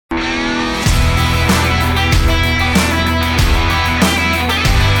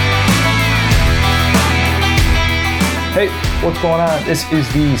Hey, what's going on? This is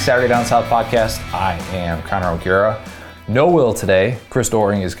the Saturday Down South podcast. I am Connor O'Gara. No Will today. Chris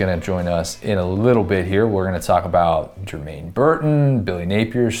Doering is going to join us in a little bit here. We're going to talk about Jermaine Burton, Billy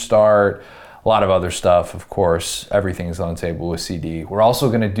Napier's start, a lot of other stuff. Of course, everything's on the table with CD. We're also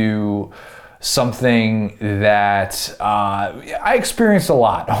going to do something that I experienced a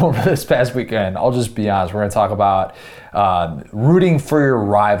lot over this past weekend. I'll just be honest. We're going to talk about rooting for your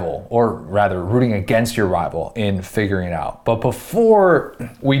rival, or rather rooting against your rival in figuring it out. But before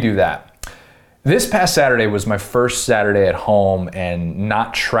we do that, this past Saturday was my first Saturday at home and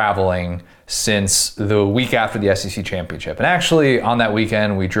not traveling since the week after the SEC championship. And actually on that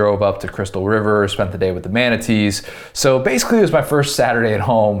weekend, we drove up to Crystal River, spent the day with the Manatees. So basically it was my first Saturday at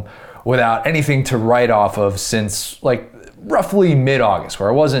home without anything to write off of since like roughly mid-August, where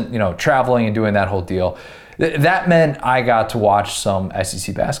I wasn't, traveling and doing that whole deal. That meant I got to watch some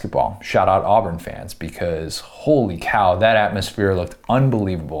SEC basketball. Shout out Auburn fans, because holy cow, that atmosphere looked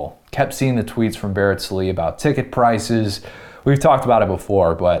unbelievable. Kept seeing the tweets from Barrett Salee about ticket prices. We've talked about it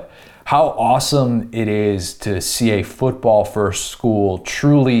before, but how awesome it is to see a football-first school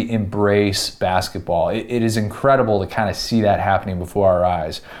truly embrace basketball. It is incredible to kind of see that happening before our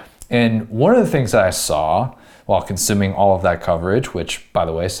eyes. And one of the things that I saw while consuming all of that coverage, which, by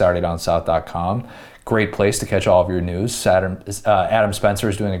the way, SaturdayDownSouth.com, great place to catch all of your news. Adam Spencer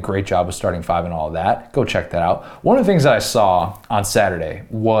is doing a great job with Starting Five and all of that. Go check that out. One of the things that I saw on Saturday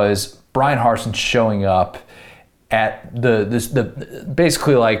was Bryan Harsin showing up at the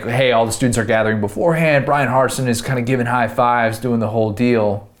basically like, hey, all the students are gathering beforehand. Bryan Harsin is kind of giving high fives, doing the whole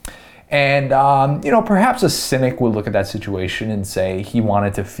deal. And, perhaps a cynic would look at that situation and say he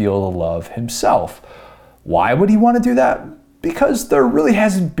wanted to feel the love himself. Why would he want to do that? Because there really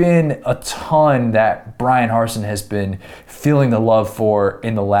hasn't been a ton that Bryan Harsin has been feeling the love for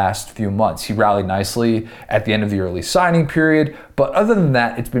in the last few months. He rallied nicely at the end of the early signing period, but other than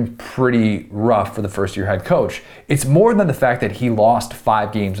that, it's been pretty rough for the first-year head coach. It's more than the fact that he lost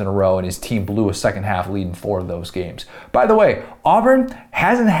 5 games in a row and his team blew a second half lead in 4 of those games. By the way, Auburn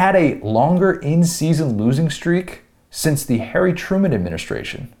hasn't had a longer in-season losing streak since the Harry Truman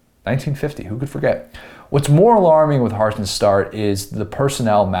administration, 1950. Who could forget? What's more alarming with Harsin's start is the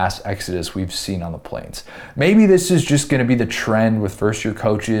personnel mass exodus we've seen on the Plains. Maybe this is just going to be the trend with first-year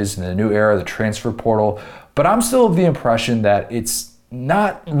coaches in the new era, the transfer portal, but I'm still of the impression that it's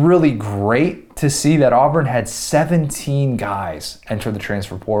not really great to see that Auburn had 17 guys enter the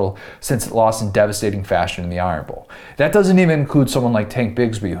transfer portal since it lost in devastating fashion in the Iron Bowl. That doesn't even include someone like Tank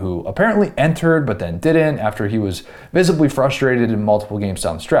Bigsby, who apparently entered but then didn't after he was visibly frustrated in multiple games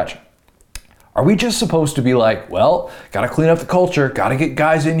down the stretch. Are we just supposed to be like, well, got to clean up the culture, got to get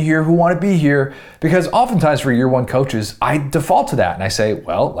guys in here who want to be here? Because oftentimes for year one coaches, I default to that and I say,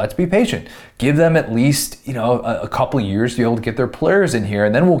 well, let's be patient. Give them at least, a couple of years to be able to get their players in here,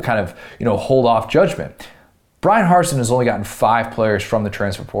 and then we'll kind of, hold off judgment. Bryan Harsin has only gotten 5 players from the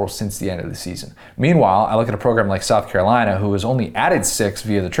transfer portal since the end of the season. Meanwhile, I look at a program like South Carolina, who has only added 6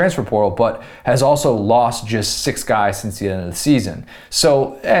 via the transfer portal, but has also lost just 6 guys since the end of the season.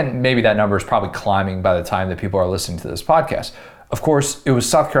 So, and maybe that number is probably climbing by the time that people are listening to this podcast. Of course, it was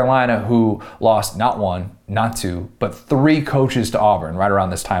South Carolina who lost not 1, not 2, but 3 coaches to Auburn right around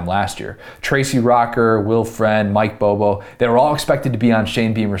this time last year. Tracy Rocker, Will Friend, Mike Bobo, they were all expected to be on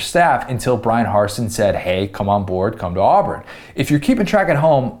Shane Beamer's staff until Bryan Harsin said, hey, come on board, come to Auburn. If you're keeping track at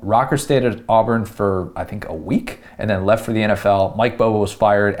home, Rocker stayed at Auburn for, I think, a week and then left for the NFL. Mike Bobo was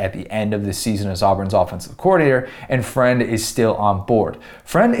fired at the end of the season as Auburn's offensive coordinator, and Friend is still on board.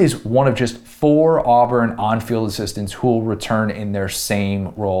 Friend is one of just 4 Auburn on-field assistants who will return in their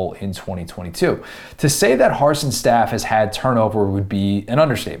same role in 2022. To say that Harsin's staff has had turnover would be an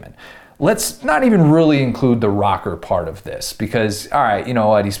understatement. Let's not even really include the Rocker part of this because, all right, you know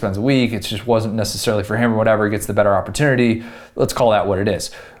what, he spends a week, it just wasn't necessarily for him or whatever, he gets the better opportunity. Let's call that what it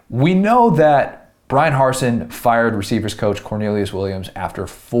is. We know that Bryan Harsin fired receivers coach Cornelius Williams after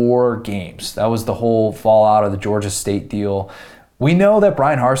 4 games. That was the whole fallout of the Georgia State deal. We know that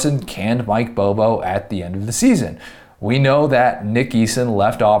Bryan Harsin canned Mike Bobo at the end of the season. We know that Nick Eason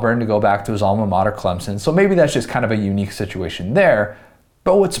left Auburn to go back to his alma mater, Clemson, so maybe that's just kind of a unique situation there.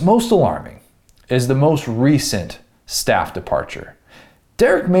 But what's most alarming is the most recent staff departure.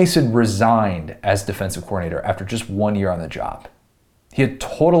 Derek Mason resigned as defensive coordinator after just 1 year on the job. He had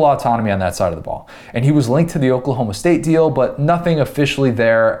total autonomy on that side of the ball. And he was linked to the Oklahoma State deal, but nothing officially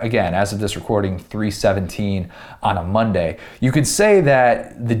there, again, as of this recording, 3/17 on a Monday. You could say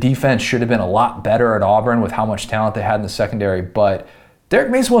that the defense should have been a lot better at Auburn with how much talent they had in the secondary, but Derek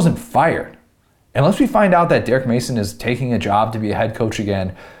Mason wasn't fired. Unless we find out that Derek Mason is taking a job to be a head coach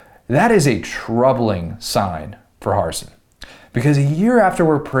again, that is a troubling sign for Harsin. Because a year after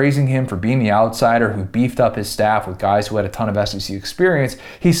we're praising him for being the outsider who beefed up his staff with guys who had a ton of SEC experience,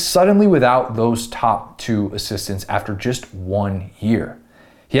 he's suddenly without those top 2 assistants after just 1 year.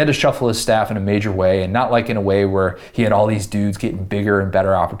 He had to shuffle his staff in a major way, and not like in a way where he had all these dudes getting bigger and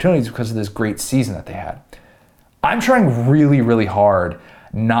better opportunities because of this great season that they had. I'm trying really, really hard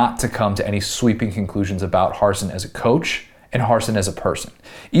not to come to any sweeping conclusions about Harsin as a coach and Harsin as a person.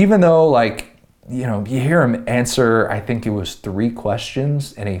 Even though, you hear him answer, I think it was 3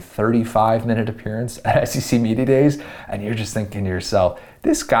 questions in a 35-minute appearance at SEC Media Days, and you're just thinking to yourself,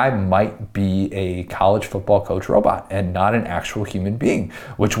 this guy might be a college football coach robot and not an actual human being,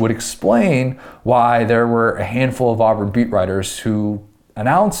 which would explain why there were a handful of Auburn beat writers who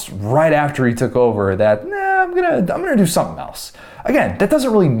announced right after he took over that, I'm gonna do something else. Again, that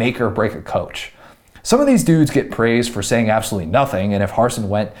doesn't really make or break a coach. Some of these dudes get praised for saying absolutely nothing, and if Harsin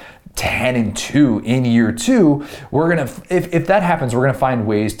went 10-2 in year 2, if that happens, we're gonna find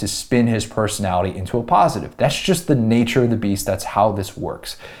ways to spin his personality into a positive. That's just the nature of the beast. That's how this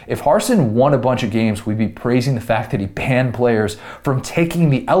works. If Harsin won a bunch of games, we'd be praising the fact that he banned players from taking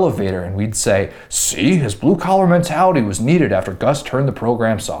the elevator, and we'd say, see, his blue-collar mentality was needed after Gus turned the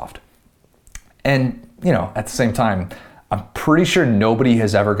program soft. And, at the same time, I'm pretty sure nobody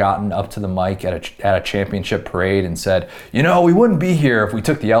has ever gotten up to the mic at a championship parade and said, we wouldn't be here if we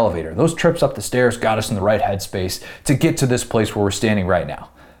took the elevator. Those trips up the stairs got us in the right headspace to get to this place where we're standing right now.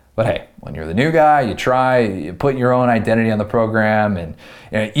 But hey, when you're the new guy, you put your own identity on the program, and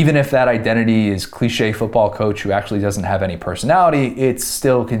even if that identity is cliche football coach who actually doesn't have any personality, it's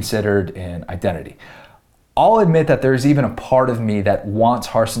still considered an identity. I'll admit that there's even a part of me that wants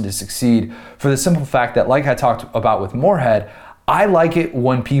Harsin to succeed for the simple fact that, like I talked about with Moorhead, I like it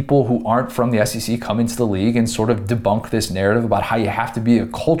when people who aren't from the SEC come into the league and sort of debunk this narrative about how you have to be a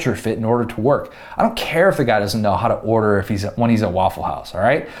culture fit in order to work. I don't care if the guy doesn't know how to order when he's at Waffle House, all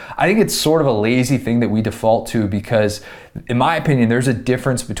right? I think it's sort of a lazy thing that we default to because, in my opinion, there's a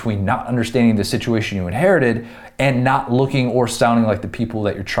difference between not understanding the situation you inherited and not looking or sounding like the people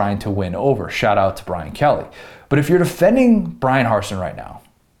that you're trying to win over. Shout out to Brian Kelly. But if you're defending Bryan Harsin right now,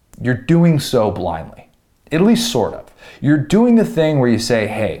 you're doing so blindly, at least sort of. You're doing the thing where you say,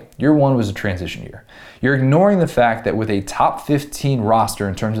 hey, year 1 was a transition year. You're ignoring the fact that with a top 15 roster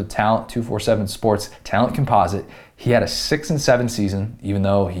in terms of talent, 247 Sports talent composite, he had a 6-7 season, even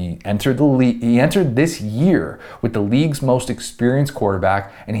though he entered the league. He entered this year with the league's most experienced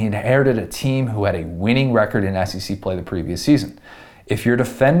quarterback, and he inherited a team who had a winning record in SEC play the previous season. If you're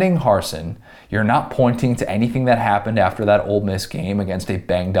defending Harsin, you're not pointing to anything that happened after that Ole Miss game against a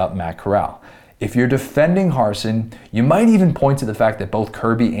banged-up Matt Corral. If you're defending Harsin, you might even point to the fact that both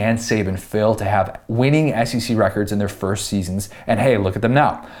Kirby and Saban failed to have winning SEC records in their first seasons, and hey, look at them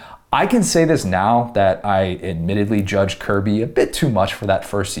now. I can say this now that I admittedly judged Kirby a bit too much for that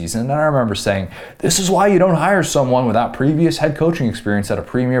first season, and I remember saying, this is why you don't hire someone without previous head coaching experience at a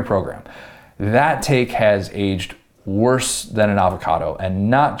premier program. That take has aged worse than an avocado,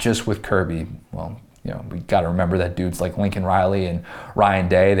 and not just with Kirby. Well, we got to remember that dudes like Lincoln Riley and Ryan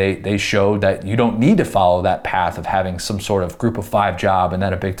Day, they showed that you don't need to follow that path of having some sort of group of 5 job and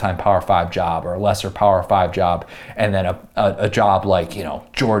then a big time Power 5 job or a lesser Power 5 job and then a job like,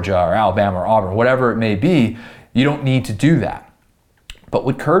 Georgia or Alabama or Auburn, whatever it may be. You don't need to do that. But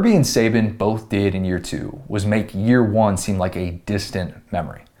what Kirby and Saban both did in year 2 was make year 1 seem like a distant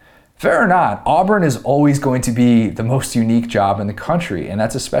memory. Fair or not, Auburn is always going to be the most unique job in the country, and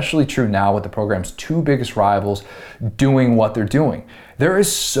that's especially true now with the program's 2 biggest rivals doing what they're doing. There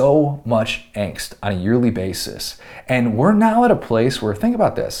is so much angst on a yearly basis, and we're now at a place where, think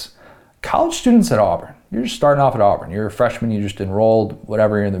about this, college students at Auburn, you're just starting off at Auburn, you're a freshman, you just enrolled,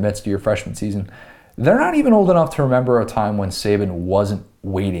 whatever, you're in the midst of your freshman season, they're not even old enough to remember a time when Saban wasn't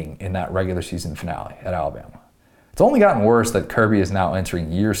waiting in that regular season finale at Alabama. It's only gotten worse that Kirby is now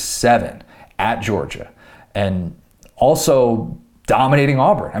entering year 7 at Georgia and also dominating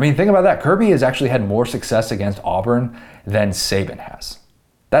Auburn. I mean, think about that. Kirby has actually had more success against Auburn than Saban has.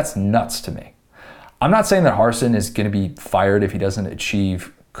 That's nuts to me. I'm not saying that Harsin is going to be fired if he doesn't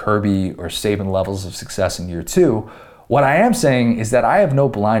achieve Kirby or Saban levels of success in year 2. What I am saying is that I have no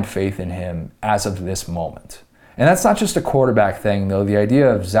blind faith in him as of this moment. And that's not just a quarterback thing, though. The idea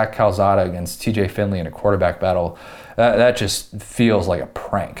of Zach Calzada against TJ Finley in a quarterback battle, that just feels like a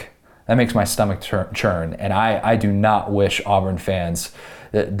prank. That makes my stomach churn. And I do not wish Auburn fans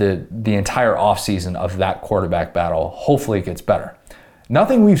the entire offseason of that quarterback battle. Hopefully it gets better.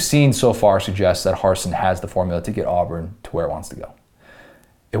 Nothing we've seen so far suggests that Harsin has the formula to get Auburn to where it wants to go.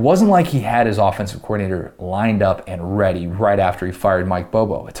 It wasn't like he had his offensive coordinator lined up and ready right after he fired Mike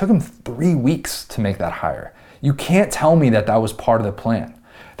Bobo. It took him 3 weeks to make that hire. You can't tell me that was part of the plan.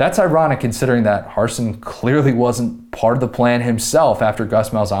 That's ironic considering that Harsin clearly wasn't part of the plan himself after Gus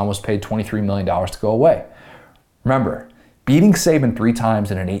Malzahn was paid $23 million to go away. Remember, beating Saban 3 times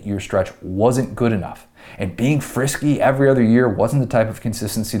in an 8-year stretch wasn't good enough. And being frisky every other year wasn't the type of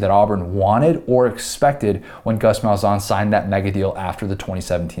consistency that Auburn wanted or expected when Gus Malzahn signed that mega deal after the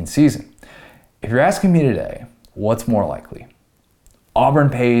 2017 season. If you're asking me today, what's more likely? Auburn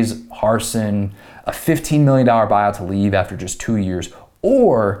pays Harsin a $15 million buyout to leave after just 2 years,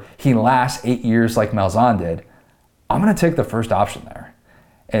 or he lasts 8 years like Malzahn did. I'm going to take the first option there.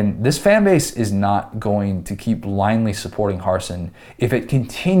 And this fan base is not going to keep blindly supporting Harsin if it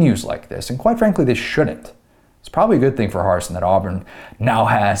continues like this. And quite frankly, they shouldn't. It's probably a good thing for Harsin that Auburn now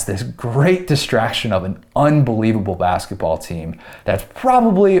has this great distraction of an unbelievable basketball team that's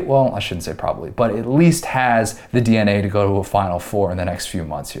probably, well, I shouldn't say probably, but at least has the DNA to go to a Final Four in the next few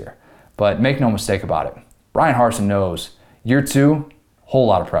months here. But make no mistake about it, Bryan Harsin knows year 2, whole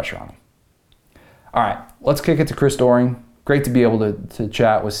lot of pressure on him. All right, let's kick it to Chris Doering. Great to be able to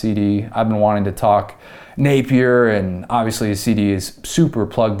chat with CD. I've been wanting to talk Napier, and obviously CD is super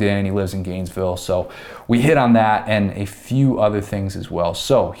plugged in. He lives in Gainesville, so we hit on that and a few other things as well.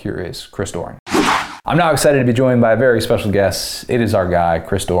 So here is Chris Doering. I'm now excited to be joined by a very special guest. It is our guy,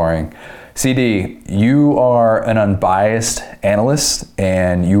 Chris Doering. CD, you are an unbiased analyst,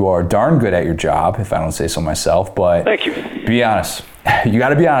 and you are darn good at your job, if I don't say so myself. But thank you. Be honest. You got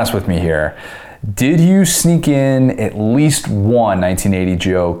to be honest with me here. Did you sneak in at least one 1980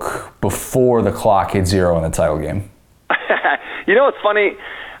 joke before the clock hit 0 in the title game? You know, it's funny.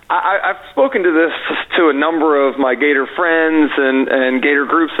 I've spoken to this to a number of my Gator friends and Gator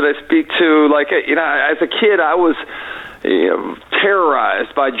groups that I speak to. Like, you know, as a kid, I was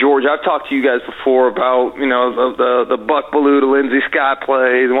terrorized by Georgia. I've talked to you guys before about, you know, the Buck Belue to Lindsey Scott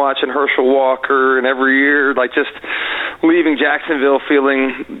plays and watching Herschel Walker, and every year, like, just leaving Jacksonville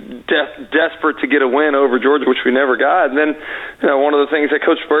feeling desperate to get a win over Georgia, which we never got. And then, you know, one of the things that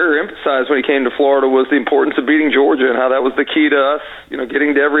Coach Spurrier emphasized when he came to Florida was the importance of beating Georgia and how that was the key to us, you know,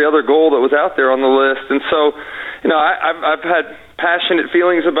 getting to every other goal that was out there on the list. And so, you know, I've had passionate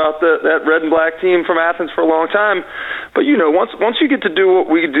feelings about that red and black team from Athens for a long time. But, you know, once you get to do what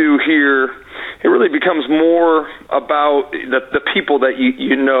we do here, it really becomes more about the people that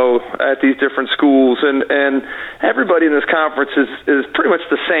you know at these different schools. And everybody in this conference is pretty much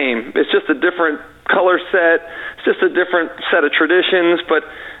the same. It's just a different color set. It's just a different set of traditions, but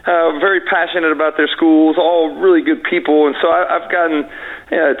very passionate about their schools, all really good people. And so I've gotten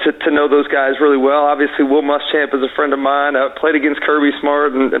to know those guys really well. Obviously, Will Muschamp is a friend of mine. I played against Kirby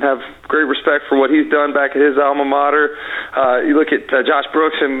Smart and have great respect for what he's done back at his alma mater. You look at Josh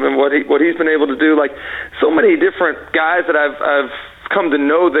Brooks and what he's been able to do. Like, so many different guys that I've come to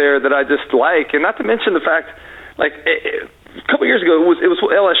know there that I just like, and not to mention the fact, like, a couple years ago, it was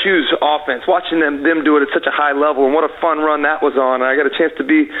LSU's offense, watching them do it at such a high level, and what a fun run that was on. And I got a chance to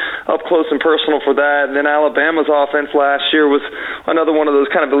be up close and personal for that. And then Alabama's offense last year was another one of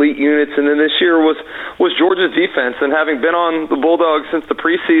those kind of elite units. And then this year was Georgia's defense. And having been on the Bulldogs since the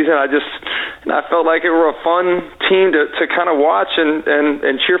preseason, I felt like it were a fun team to kind of watch and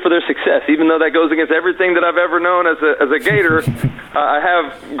cheer for their success. Even though that goes against everything that I've ever known as a Gator, I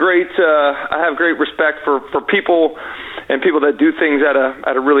have great respect for people and people that do things at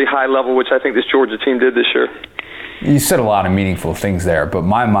a really high level, which I think this Georgia team did this year. You said a lot of meaningful things there, but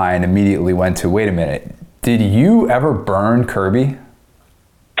my mind immediately went to, wait a minute, did you ever burn Kirby?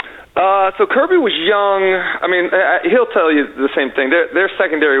 So Kirby was young. I mean, he'll tell you the same thing. Their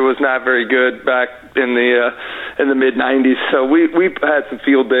secondary was not very good back in the mid '90s. So we had some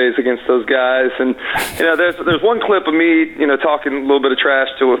field days against those guys. And you know, there's one clip of me, you know, talking a little bit of trash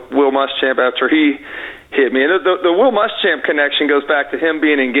to Will Muschamp after he hit me. And the Will Muschamp connection goes back to him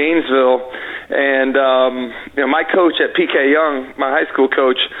being in Gainesville. And you know, my coach at PK Young, my high school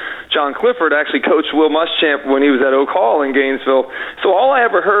coach, John Clifford, actually coached Will Muschamp when he was at Oak Hall in Gainesville. So all I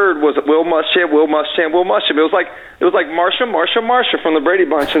ever heard was Will Muschamp, Will Muschamp, Will Muschamp. It was like Marsha from the Brady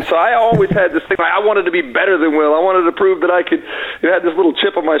Bunch. And so I always had this thing, like, I wanted to be better than Will. I wanted to prove that I could, you know, had this little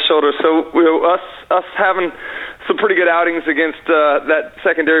chip on my shoulder. So, you know, us having some pretty good outings against that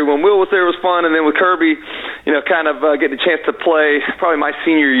secondary when Will was there was fun. And then with Kirby, you know, kind of getting a chance to play probably my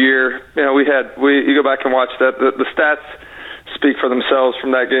senior year, you know, you go back and watch that, the stats speak for themselves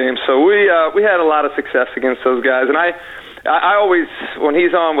from that game. So we had a lot of success against those guys. And I always, when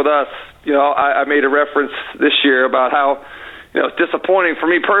he's on with us, you know, I made a reference this year about how, it's disappointing for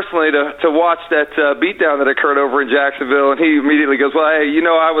me personally to watch that beatdown that occurred over in Jacksonville. And he immediately goes, well, hey,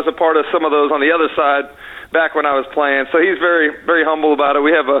 I was a part of some of those on the other side back when I was playing. So he's very, very humble about it.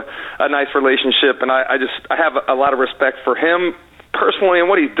 We have a nice relationship, and I have a lot of respect for him personally and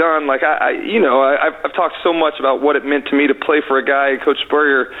what he's done. Like I've talked so much about what it meant to me to play for a guy, Coach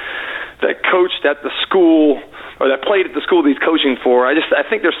Spurrier, that coached at the school or that played at the school that he's coaching for. I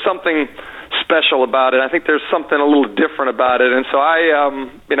think there's something special about it. I think there's something a little different about it. And so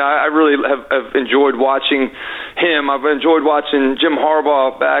I really have enjoyed watching him. I've enjoyed watching Jim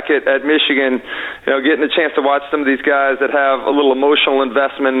Harbaugh back at Michigan, getting a chance to watch some of these guys that have a little emotional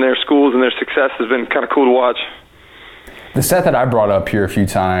investment in their schools and their success has been kind of cool to watch. The stat that I brought up here a few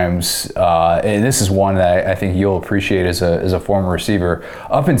times, and this is one that I think you'll appreciate as a former receiver,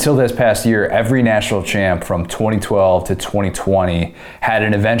 up until this past year, every national champ from 2012 to 2020 had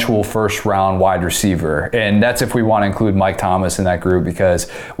an eventual first-round wide receiver. And that's if we want to include Mike Thomas in that group,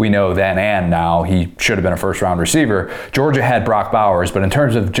 because we know then and now he should have been a first-round receiver. Georgia had Brock Bowers, but in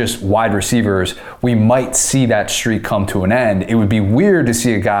terms of just wide receivers, we might see that streak come to an end. It would be weird to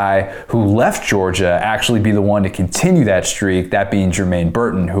see a guy who left Georgia actually be the one to continue that streak, that being Jermaine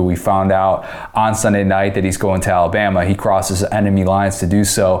Burton, who we found out on Sunday night that he's going to Alabama. He crosses enemy lines to do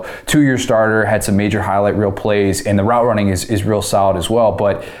so. 2-year starter, had some major highlight reel plays, and the route running is real solid as well,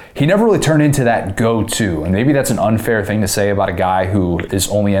 but he never really turned into that go-to. And maybe that's an unfair thing to say about a guy who is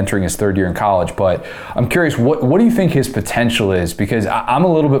only entering his third year in college, but I'm curious, what do you think his potential is? Because I'm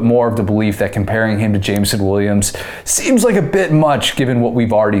a little bit more of the belief that comparing him to Jameson Williams seems like a bit much given what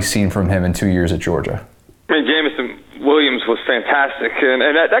we've already seen from him in 2 years at Georgia. I mean, Jameson Williams was fantastic, and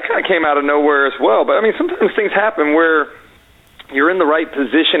that kind of came out of nowhere as well. But, I mean, sometimes things happen where you're in the right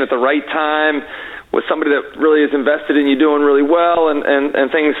position at the right time with somebody that really is invested in you doing really well, and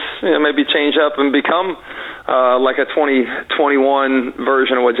things maybe change up and become like a 2021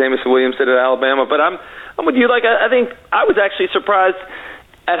 version of what Jameson Williams did at Alabama. But I'm with you. Like, I think I was actually surprised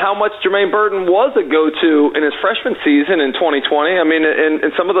at how much Jermaine Burton was a go-to in his freshman season in 2020. I mean,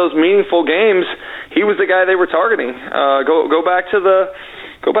 in some of those meaningful games, he was the guy they were targeting. Go back to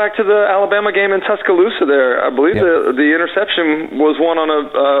the Alabama game in Tuscaloosa there. I believe the interception was one on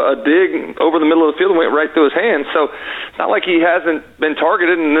a dig over the middle of the field and went right through his hands. So it's not like he hasn't been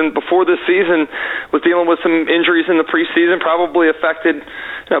targeted. And then before this season was dealing with some injuries in the preseason, probably affected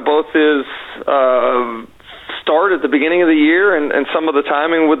both his start at the beginning of the year and some of the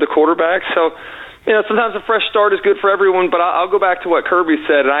timing with the quarterback. So, sometimes a fresh start is good for everyone, but I'll go back to what Kirby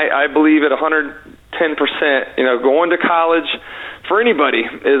said, and I believe at 110%, going to college for anybody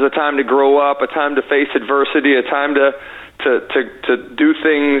is a time to grow up, a time to face adversity, a time to do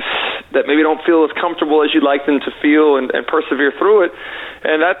things that maybe don't feel as comfortable as you'd like them to feel and persevere through it.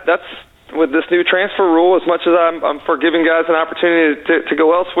 And that's with this new transfer rule, as much as I'm for giving guys an opportunity to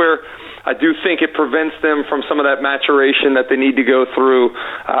go elsewhere, I do think it prevents them from some of that maturation that they need to go through.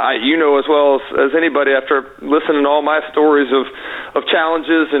 As well as anybody, after listening to all my stories of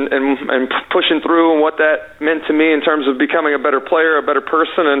challenges and pushing through and what that meant to me in terms of becoming a better player, a better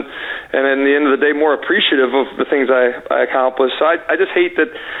person, and in the end of the day, more appreciative of the things I accomplished. So I just hate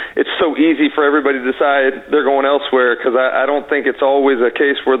that it's so easy for everybody to decide they're going elsewhere, because I don't think it's always a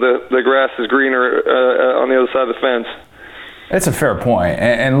case where the grass is greener on the other side of the fence. It's a fair point.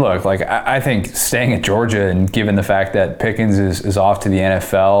 And look, like, I think staying at Georgia, and given the fact that Pickens is off to the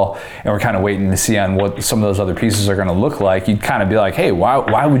NFL and we're kind of waiting to see on what some of those other pieces are going to look like, you'd kind of be like, hey,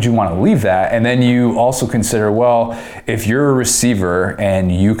 why would you want to leave that? And then you also consider, well, if you're a receiver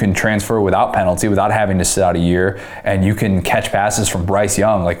and you can transfer without penalty, without having to sit out a year, and you can catch passes from Bryce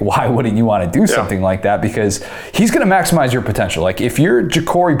Young, like, why wouldn't you want to do something like that? Because he's going to maximize your potential. Like, if you're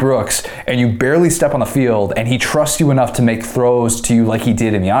Ja'Cory Brooks and you barely step on the field and he trusts you enough to make throws to you like he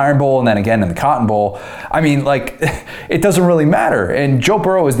did in the Iron Bowl and then again in the Cotton Bowl, I mean, like, it doesn't really matter. And Joe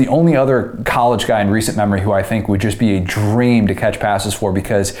Burrow is the only other college guy in recent memory who I think would just be a dream to catch passes for,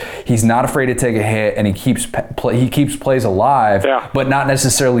 because he's not afraid to take a hit and he keeps plays alive, but not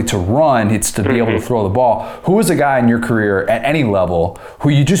necessarily to run. It's to be able to throw the ball. Who is a guy in your career at any level who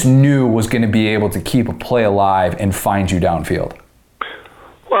you just knew was going to be able to keep a play alive and find you downfield?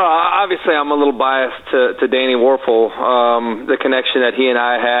 Well, obviously, I'm a little biased to Danny Warfel, the connection that he and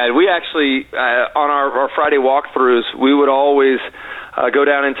I had. We actually, on our Friday walkthroughs, we would always go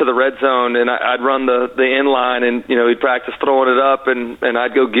down into the red zone, and I'd run the inline, and he'd practice throwing it up, and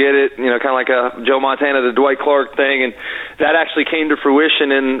I'd go get it, kind of like a Joe Montana to Dwight Clark thing, and that actually came to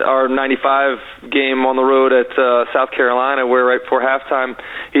fruition in our 95 game on the road at South Carolina, where right before halftime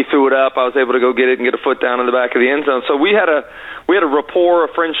he threw it up. I was able to go get it and get a foot down in the back of the end zone. So we had a rapport,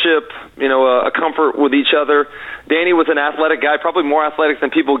 a friendship, a comfort with each other. Danny was an athletic guy, probably more athletic than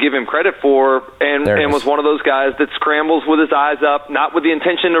people give him credit for, and was one of those guys that scrambles with his eyes up, not with the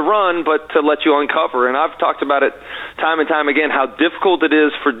intention to run, but to let you uncover. And I've talked about it time and time again, how difficult it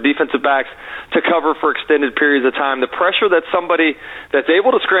is for defensive backs to cover for extended periods of time. The pressure that somebody that's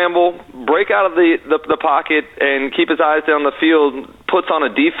able to scramble, break out of the pocket, and keep his eyes down the field puts on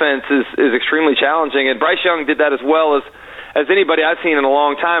a defense is extremely challenging. And Bryce Young did that as well as anybody I've seen in a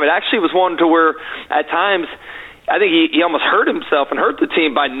long time. It actually was one to where at times I think he almost hurt himself and hurt the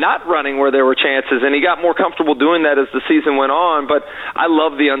team by not running where there were chances, and he got more comfortable doing that as the season went on. But I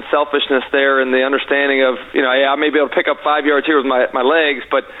love the unselfishness there and the understanding of, hey, I may be able to pick up 5 yards here with my legs,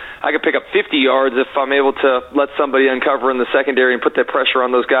 but I could pick up 50 yards if I'm able to let somebody uncover in the secondary and put that pressure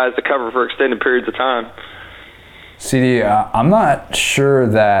on those guys to cover for extended periods of time. CD, I'm not sure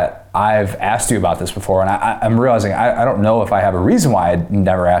that I've asked you about this before, and I'm realizing I don't know if I have a reason why I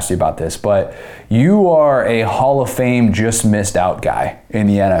never asked you about this, but you are a Hall of Fame just missed out guy in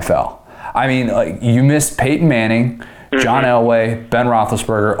the NFL. I mean, you missed Peyton Manning, John Elway, Ben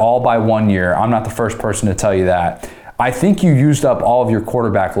Roethlisberger, all by 1 year. I'm not the first person to tell you that. I think you used up all of your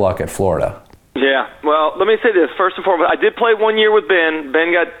quarterback luck at Florida. Yeah, well, let me say this. First and foremost, I did play 1 year with Ben.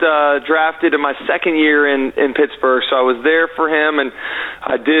 Ben got drafted in my second year in Pittsburgh, so I was there for him, and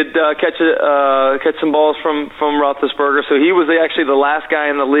I did catch some balls from Roethlisberger. So he was actually the last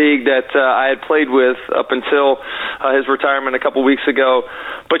guy in the league that I had played with up until his retirement a couple weeks ago.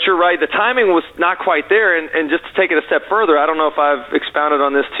 But you're right, the timing was not quite there, and just to take it a step further, I don't know if I've expounded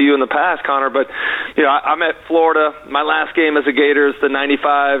on this to you in the past, Connor, but I'm at Florida. My last game as a Gator is the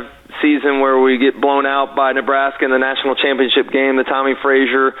 95 season where we get blown out by Nebraska in the national championship game, the Tommy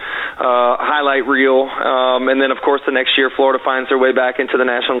Frazier highlight reel. And then, of course, the next year Florida finds their way back into the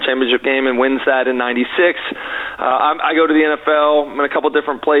national championship game and wins that in 96. I go to the NFL. I'm in a couple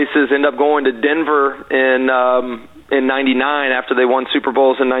different places, end up going to Denver in 99 after they won Super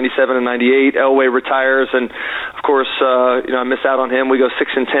Bowls in 97 and 98. Elway retires, and of course, I miss out on him. We go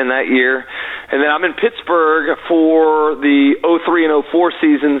 6-10 that year. And then I'm in Pittsburgh for the 03 and 04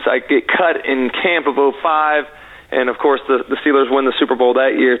 seasons. I get cut in camp of 05. And, of course, the Steelers win the Super Bowl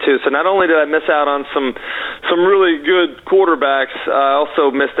that year, too. So not only did I miss out on some really good quarterbacks, I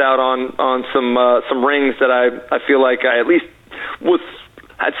also missed out on some rings that I feel like I at least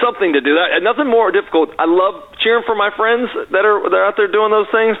had something to do. Nothing more difficult. I love cheering for my friends that are out there doing those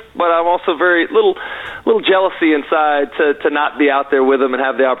things, but I'm also very little jealousy inside to not be out there with them and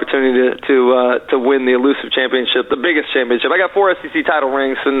have the opportunity to win the elusive championship, the biggest championship. I got 4 SEC title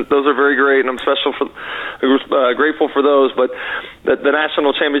rings, and those are very great, and I'm grateful for those. But the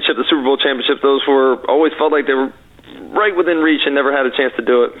national championship, the Super Bowl championship, those always felt like they were right within reach and never had a chance to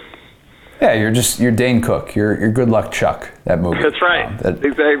do it. Yeah, you're Dane Cook. You're Good Luck Chuck, that movie. That's right.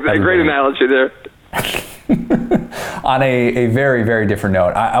 Exactly. Great analogy there. On a very, very different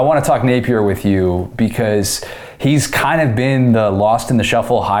note, I want to talk Napier with you because he's kind of been the lost in the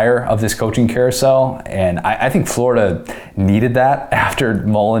shuffle hire of this coaching carousel, and I think Florida needed that after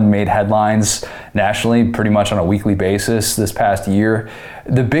Mullen made headlines nationally pretty much on a weekly basis this past year.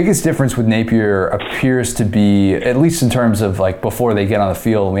 The biggest difference with Napier appears to be, at least in terms of before they get on the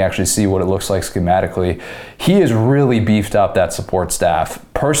field and we actually see what it looks like schematically, he has really beefed up that support staff.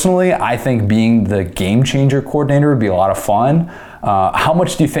 Personally, I think being the game changer coordinator would be a lot of fun. How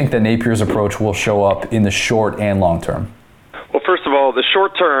much do you think that Napier's approach will show up in the short and long term? Well, first of all, the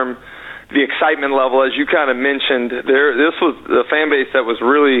short term, the excitement level, as you kind of mentioned, this was the fan base that was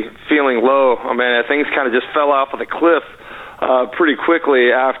really feeling low. I mean, things kind of just fell off of the cliff pretty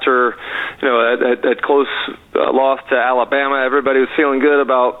quickly after that close loss to Alabama. Everybody was feeling good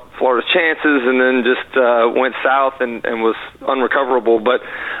about Florida's chances, and then just went south and was unrecoverable. But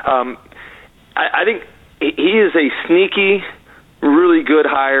I think he is a sneaky, really good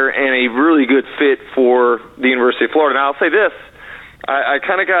hire and a really good fit for the University of Florida. Now, I'll say this. I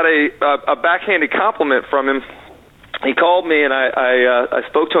kind of got a backhanded compliment from him. He called me, and I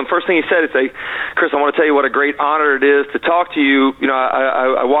spoke to him. First thing he said is, Chris, I want to tell you what a great honor it is to talk to you.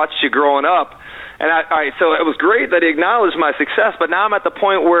 I watched you growing up. And so it was great that he acknowledged my success, but now I'm at the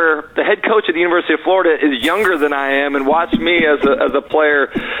point where the head coach at the University of Florida is younger than I am and watched me as a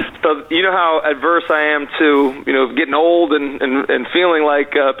player. So you know how adverse I am to getting old and feeling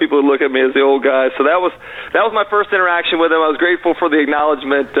like people would look at me as the old guy. So that was my first interaction with him. I was grateful for the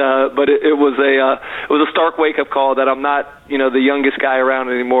acknowledgement, but it was a stark wake up call that I'm not the youngest guy around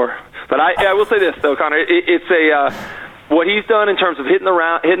anymore. But I will say this though, Connor, it's what he's done in terms of hitting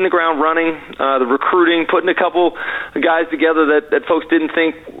the ground running, the recruiting, putting a couple guys together that folks didn't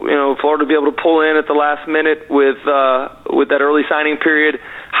think Florida would be able to pull in at the last minute with that early signing period,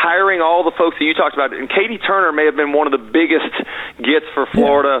 hiring all the folks that you talked about. And Katie Turner may have been one of the biggest gets for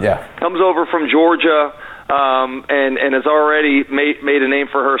Florida. Yeah. Comes over from Georgia. And has already made a name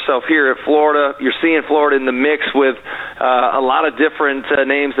for herself here at Florida. You're seeing Florida in the mix with a lot of different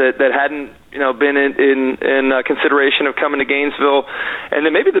names that hadn't been in consideration of coming to Gainesville. And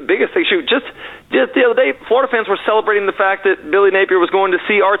then maybe the biggest thing, just the other day, Florida fans were celebrating the fact that Billy Napier was going to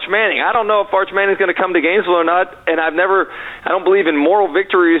see Arch Manning. I don't know if Arch Manning is going to come to Gainesville or not, and I don't believe in moral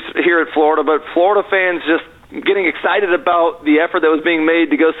victories here at Florida, but Florida fans just getting excited about the effort that was being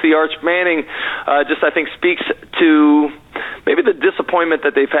made to go see Arch Manning I think speaks to maybe the disappointment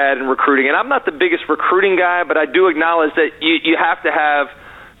that they've had in recruiting. And I'm not the biggest recruiting guy, but I do acknowledge that you have to have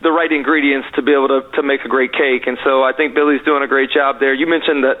the right ingredients to be able to make a great cake. And so I think Billy's doing a great job there. You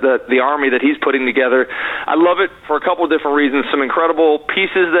mentioned the Army that he's putting together. I love it for a couple of different reasons. Some incredible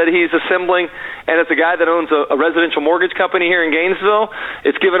pieces that he's assembling, and it's a guy that owns a residential mortgage company here in Gainesville.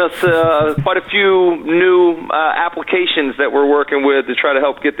 It's given us quite a few new applications that we're working with to try to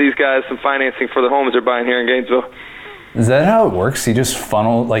help get these guys some financing for the homes they're buying here in Gainesville. Is that how it works? You just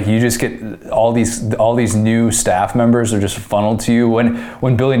funnel, you just get all these new staff members are just funneled to you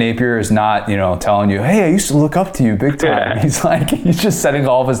when Billy Napier is not, telling you, hey, I used to look up to you big time. Yeah. He's just sending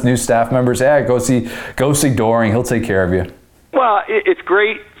all of his new staff members, hey, go see Doering. He'll take care of you. Well, it's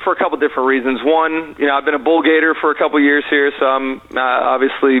great for a couple different reasons. One, I've been a bull gator for a couple years here, so I'm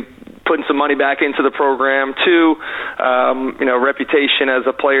obviously putting some money back into the program. Two, reputation as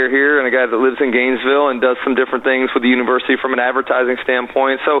a player here and a guy that lives in Gainesville and does some different things with the university from an advertising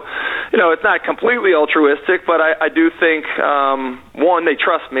standpoint. So, it's not completely altruistic, but I do think, one, they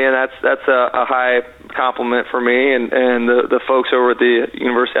trust me, and that's a high compliment for me and the folks over at the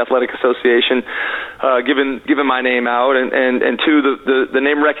University Athletic Association giving my name out, and two, the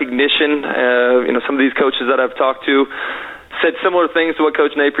name recognition. Some of these coaches that I've talked to said similar things to what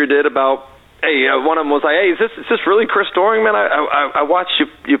Coach Napier did about, hey, one of them was like, hey, is this really Chris Doering, man? I watched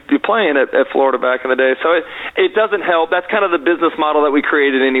you playing at Florida back in the day. So it doesn't help. That's kind of the business model that we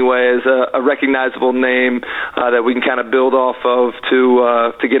created anyway, is a recognizable name that we can kind of build off of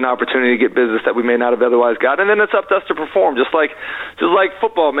to get an opportunity to get business that we may not have otherwise got. And then it's up to us to perform, just like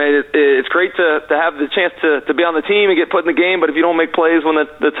football, man. It's great to have the chance to be on the team and get put in the game, but if you don't make plays when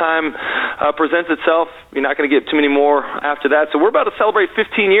the time presents itself, you're not going to get too many more after that. So we're about to celebrate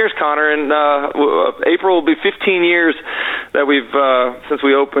 15 years, Connor, and April will be 15 years that we've since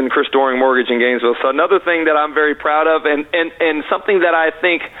we opened Chris Doering Mortgage in Gainesville. So another thing that I'm very proud of, and something that I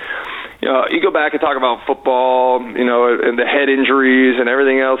think, you go back and talk about football, and the head injuries and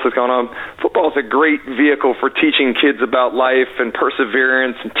everything else that's going on. Football is a great vehicle for teaching kids about life and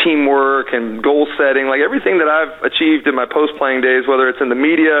perseverance and teamwork and goal setting. Like everything that I've achieved in my post-playing days, whether it's in the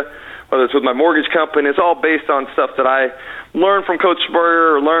media, whether it's with my mortgage company, it's all based on stuff that I learned from Coach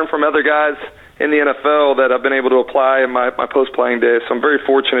Spurrier or learned from other guys in the NFL that I've been able to apply in my post-playing days. So I'm very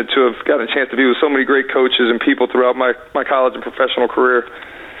fortunate to have gotten a chance to be with so many great coaches and people throughout my college and professional career.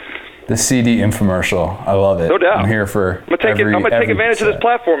 The CD infomercial. I love it. No doubt. I'm here for I'm going to take advantage of this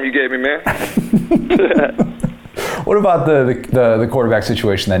platform you gave me, man. What about the quarterback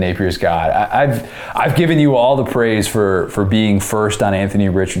situation that Napier's got? I've given you all the praise for being first on Anthony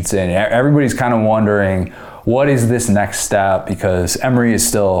Richardson. Everybody's kind of wondering, what is this next step? Because Emory is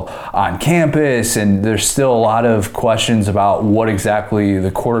still on campus, and there's still a lot of questions about what exactly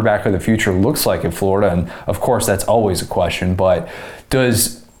the quarterback of the future looks like in Florida. And of course, that's always a question. But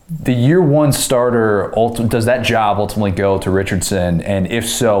does the year one starter, does that job ultimately go to Richardson? And if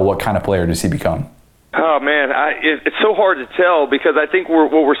so, what kind of player does he become? Oh, man, it's so hard to tell, because I think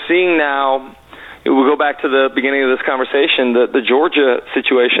what we're seeing now, we'll go back to the beginning of this conversation, the Georgia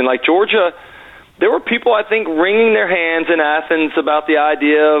situation. Like Georgia, there were people, I think, wringing their hands in Athens about the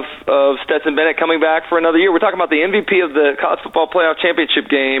idea of Stetson Bennett coming back for another year. We're talking about the MVP of the College Football Playoff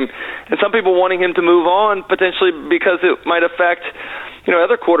Championship game, and some people wanting him to move on potentially because it might affect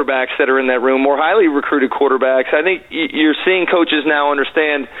other quarterbacks that are in that room, more highly recruited quarterbacks. I think you're seeing coaches now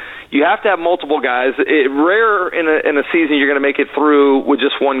understand you have to have multiple guys. Rare in a season you're going to make it through with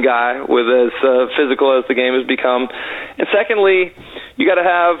just one guy, with as physical as the game has become. And secondly, you got to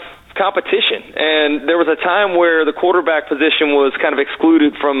have competition. And there was a time where the quarterback position was kind of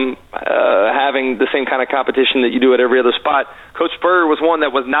excluded from having the same kind of competition that you do at every other spot. Coach Spurrier was one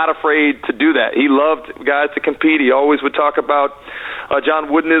that was not afraid to do that. He loved guys to compete. He always would talk about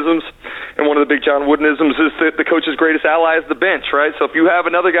John Woodenisms. And one of the big John Woodenisms is that the coach's greatest ally is the bench, right? So if you have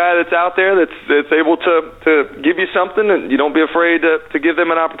another guy that's out there that's able to give you something, and you don't be afraid to give them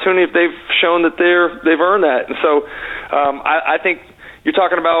an opportunity if they've shown that they've earned that. And so I think you're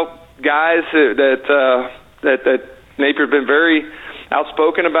talking about guys that Napier's been very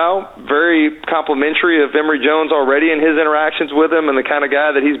outspoken about, very complimentary of Emory Jones already in his interactions with him, and the kind of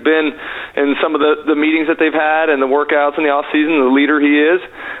guy that he's been in some of the meetings that they've had and the workouts in the off season, the leader he is.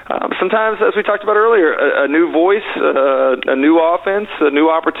 Sometimes, as we talked about earlier, a new voice, a new offense, a new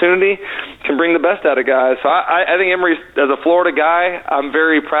opportunity can bring the best out of guys. So I think Emory, as a Florida guy, I'm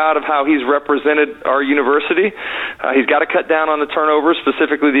very proud of how he's represented our university. He's got to cut down on the turnovers,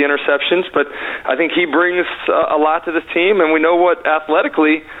 specifically the interceptions, but I think he brings a lot to this team, and we know what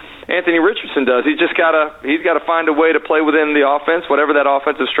athletically Anthony Richardson does. He's got to find a way to play within the offense, whatever that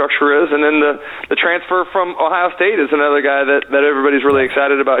offensive structure is. And then the transfer from Ohio State is another guy that everybody's really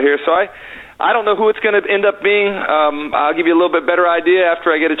excited about here. So I don't know who it's going to end up being. I'll give you a little bit better idea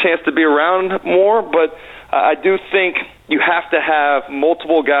after I get a chance to be around more, but I do think you have to have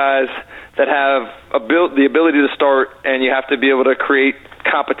multiple guys that have the ability to start, and you have to be able to create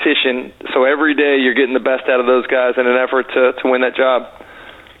competition. So every day you're getting the best out of those guys in an effort to win that job.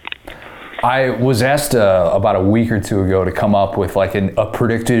 I was asked about a week or two ago to come up with like a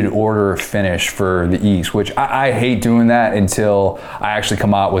predicted order finish for the East, which I hate doing that until I actually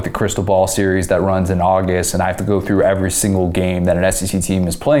come out with the Crystal Ball series that runs in August, and I have to go through every single game that an SEC team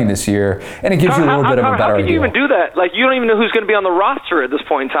is playing this year, and it gives you a little bit of a better idea. How can you even do that? Like, you don't even know who's going to be on the roster at this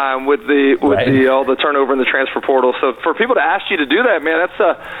point in time with all the turnover in the transfer portal. So for people to ask you to do that, man,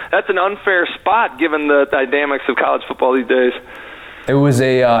 that's an unfair spot given the dynamics of college football these days. It was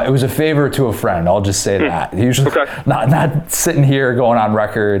a favor to a friend. I'll just say that. Usually, not sitting here going on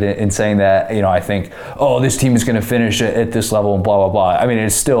record and saying that, I think, this team is going to finish at this level and blah blah blah. I mean,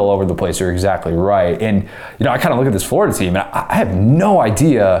 it's still all over the place. You're exactly right. And I kind of look at this Florida team, and I have no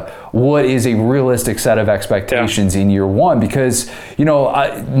idea what is a realistic set of expectations in year one, because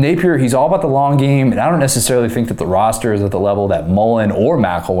Napier, he's all about the long game, and I don't necessarily think that the roster is at the level that Mullen or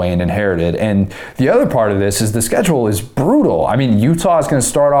McElwain inherited. And the other part of this is the schedule is brutal. I mean, Utah is going to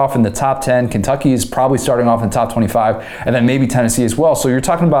start off in the top 10. Kentucky is probably starting off in the top 25, and then maybe Tennessee as well. So you're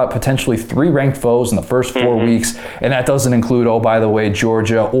talking about potentially 3 ranked foes in the first 4 weeks, and that doesn't include, by the way,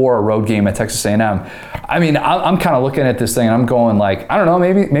 Georgia or a road game at Texas A&M. I mean, I'm kind of looking at this thing, and I'm going like, I don't know,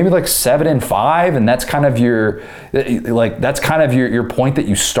 maybe like 7-5, and that's kind of your point that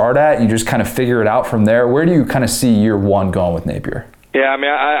you start at. You just kind of figure it out from there. Where do you kind of see year one going with Napier? Yeah, I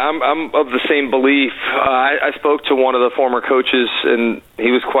mean, I'm of the same belief. I spoke to one of the former coaches, and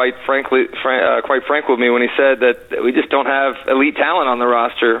he was quite frank with me when he said that we just don't have elite talent on the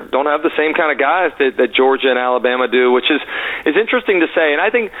roster, don't have the same kind of guys that Georgia and Alabama do, which is interesting to say. And I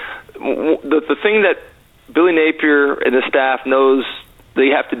think the thing that Billy Napier and the staff knows they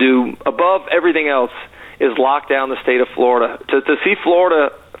have to do above everything else is lock down the state of Florida. To see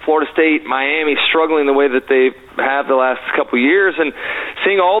Florida State, Miami struggling the way that they have the last couple of years, and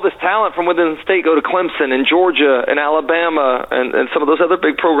seeing all this talent from within the state go to Clemson and Georgia and Alabama and some of those other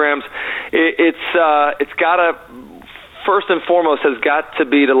big programs, it's got to, first and foremost, has got to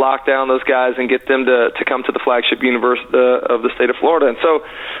be to lock down those guys and get them to come to the flagship university of the state of Florida. And so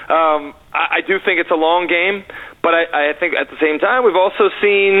I do think it's a long game, but I think at the same time we've also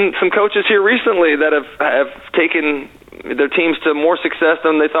seen some coaches here recently that have taken their teams to more success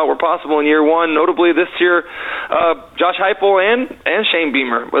than they thought were possible in year one. Notably this year, Josh Heupel and Shane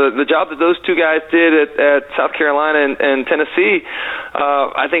Beamer. The job that those two guys did at South Carolina and Tennessee,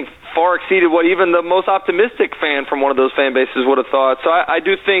 I think far exceeded what even the most optimistic fan from one of those fan bases would have thought. So I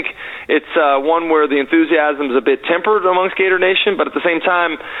do think it's one where the enthusiasm is a bit tempered amongst Gator Nation, but at the same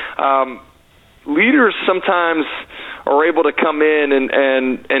time, leaders sometimes are able to come in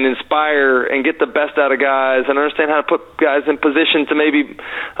and inspire and get the best out of guys and understand how to put guys in position to maybe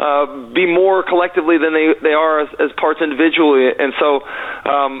be more collectively than they are as parts individually. And so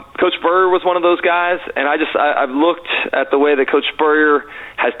Coach Spurrier was one of those guys, and I've looked at the way that Coach Spurrier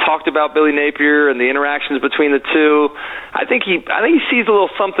has talked about Billy Napier and the interactions between the two. I think he sees a little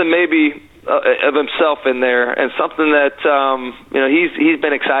something maybe of himself in there, and something that he's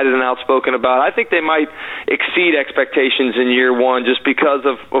been excited and outspoken about. I think they might exceed expectations in year one just because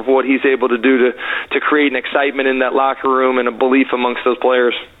of what he's able to do to create an excitement in that locker room and a belief amongst those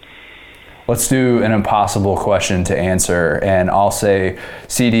players. Let's do an impossible question to answer, and I'll say,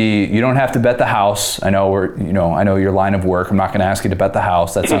 CD, you don't have to bet the house. I know I know your line of work. I'm not going to ask you to bet the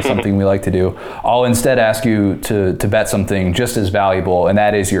house. That's not something we like to do. I'll instead ask you to bet something just as valuable, and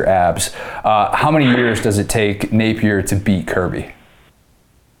that is your abs. How many years does it take Napier to beat Kirby?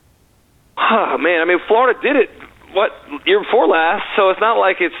 Oh, man, I mean, Florida did it, year before last, so it's not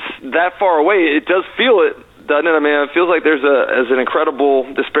like it's that far away. It does feel it, doesn't it? I mean, it feels like there's an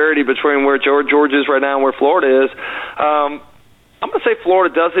incredible disparity between where Georgia is right now and where Florida is. I'm going to say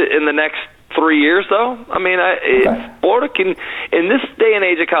Florida does it in the next 3 years, though. I mean, Florida can, in this day and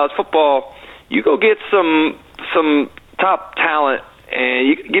age of college football, you go get some top talent, and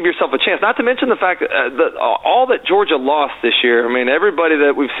you give yourself a chance. Not to mention the fact that all that Georgia lost this year. I mean, everybody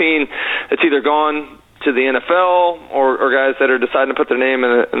that we've seen that's either gone to the NFL or guys that are deciding to put their name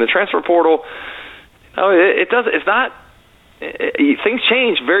in the transfer portal. Things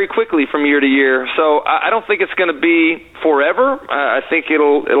change very quickly from year to year. So I don't think it's going to be forever. I think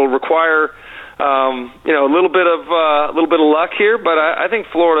it'll require a little bit of luck here, but I think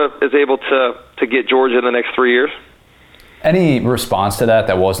Florida is able to get Georgia in the next 3 years. Any response to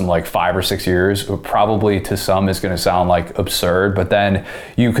that wasn't like 5 or 6 years, probably to some is going to sound like absurd, but then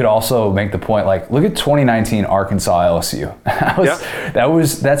you could also make the point, like, look at 2019 Arkansas LSU.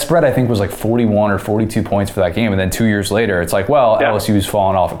 That spread, I think, was like 41 or 42 points for that game, and then 2 years later, it's like, well, LSU's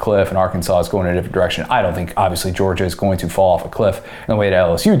fallen off a cliff and Arkansas is going in a different direction. I don't think, obviously, Georgia is going to fall off a cliff in the way that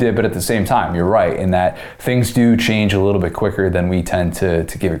LSU did, but at the same time, you're right in that things do change a little bit quicker than we tend to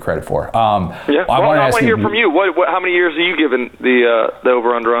give it credit for. I want to hear from you. How many years are you giving the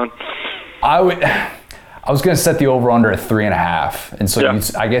over-under on? I was going to set the over-under at 3.5, and so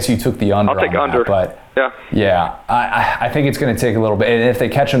I guess you took the under. I'll take on under. That, but I think it's going to take a little bit, and if they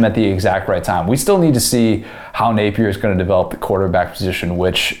catch him at the exact right time, we still need to see how Napier is going to develop the quarterback position,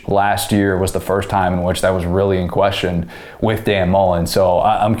 which last year was the first time in which that was really in question with Dan Mullen. So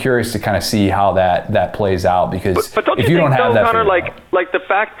I'm curious to kind of see how that plays out, because but if you don't have that, Connor, like the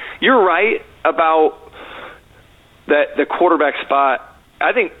fact you're right about that the quarterback spot.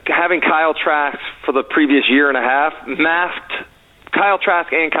 I think having Kyle Trask for the previous year and a half masked Kyle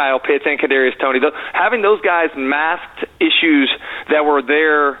Trask and Kyle Pitts and Kadarius Toney. Having those guys masked issues that were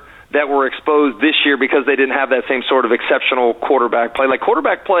there that were exposed this year because they didn't have that same sort of exceptional quarterback play. Like,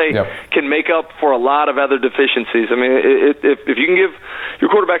 quarterback play can make up for a lot of other deficiencies. I mean, if you can give your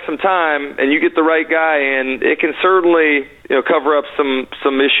quarterback some time and you get the right guy in, it can certainly cover up some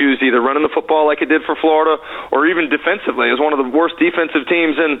issues, either running the football like it did for Florida or even defensively. It was one of the worst defensive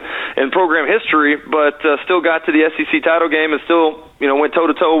teams in program history, but still got to the SEC title game and still went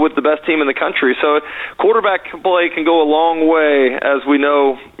toe-to-toe with the best team in the country. So quarterback play can go a long way, as we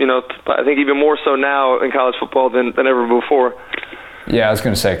know, I think even more so now in college football than ever before. Yeah, I was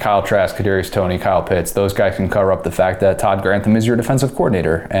going to say Kyle Trask, Kadarius Toney, Kyle Pitts, those guys can cover up the fact that Todd Grantham is your defensive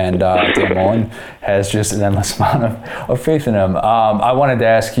coordinator, and Dan Mullen has just an endless amount of faith in him. I wanted to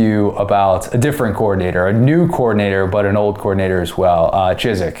ask you about a different coordinator, a new coordinator, but an old coordinator as well,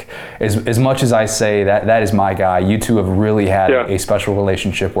 Chizik. As much as I say that is my guy, you two have really had a special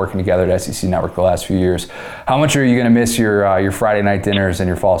relationship working together at SEC Network the last few years. How much are you going to miss your Friday night dinners and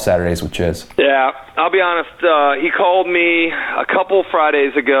your fall Saturdays with Chiz? Yeah, I'll be honest. He called me a couple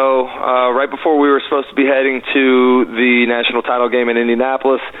Fridays ago, right before we were supposed to be heading to the national title game in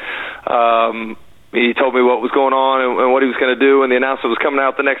Indianapolis. He told me what was going on and what he was going to do, and the announcement was coming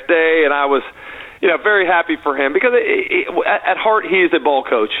out the next day, and I was very happy for him, because at heart he is a ball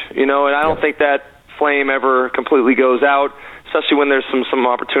coach, and I don't think that flame ever completely goes out, especially when there's some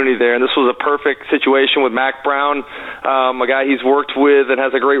opportunity there. And this was a perfect situation with Mac Brown, a guy he's worked with and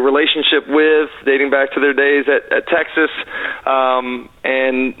has a great relationship with, dating back to their days at Texas.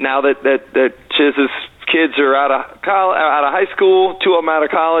 And now that Chiz's kids are out of high school, 2 of them out of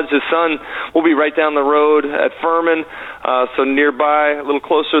college, his son will be right down the road at Furman, so nearby, a little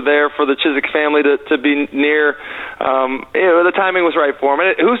closer there for the Chizik family to be near. The timing was right for him.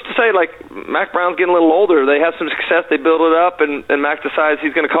 And who's to say, like, Mac Brown's getting a little older. They have some success. They build it up, and Mac decides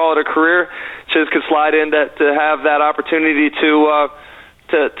he's going to call it a career. Chiz could slide in to have that opportunity to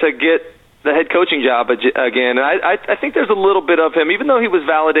get the head coaching job again. And I think there's a little bit of him, even though he was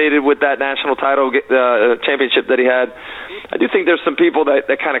validated with that national title championship that he had. I do think there's some people that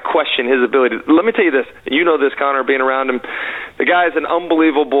kind of question his ability. Let me tell you this, and you know this, Connor, being around him. The guy is an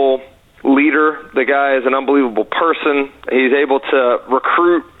unbelievable leader. The guy is an unbelievable person. He's able to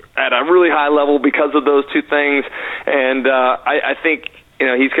recruit at a really high level because of those two things. And I think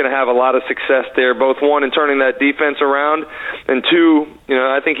he's going to have a lot of success there, both one, in turning that defense around, and two,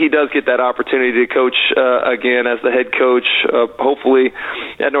 I think he does get that opportunity to coach again as the head coach, hopefully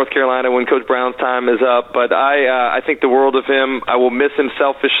at North Carolina when Coach Brown's time is up. But I think the world of him. I will miss him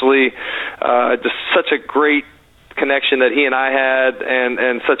selfishly. Just such a great connection that he and I had,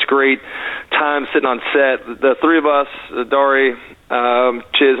 and such great time sitting on set. The three of us, Dari,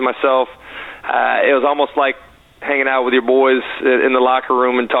 Chiz, myself, it was almost like hanging out with your boys in the locker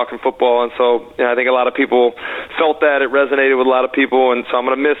room and talking football. And so I think a lot of people felt that. It resonated with a lot of people. And so I'm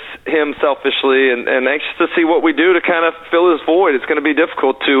going to miss him selfishly and anxious to see what we do to kind of fill his void. It's going to be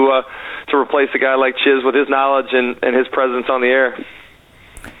difficult to replace a guy like Chiz with his knowledge and his presence on the air.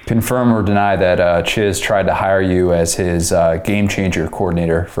 Confirm or deny that Chiz tried to hire you as his game changer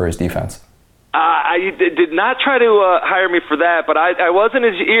coordinator for his defense? I did not try to hire me for that, but I was in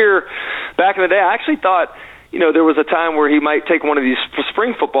his ear back in the day. I actually thought, there was a time where he might take one of these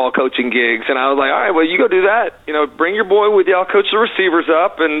spring football coaching gigs, and I was like, all right, well, you go do that. Bring your boy with you. I'll coach the receivers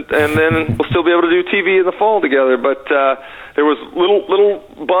up, and then we'll still be able to do TV in the fall together. But there was little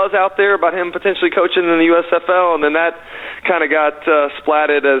buzz out there about him potentially coaching in the USFL, and then that kind of got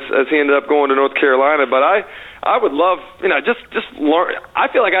splatted as he ended up going to North Carolina. But I would love, just learn.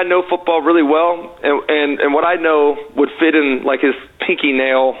 I feel like I know football really well, and what I know would fit in like his pinky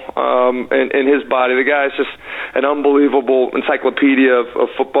nail in his body. The guy is just an unbelievable encyclopedia of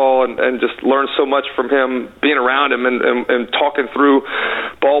football, and just learn so much from him being around him and talking through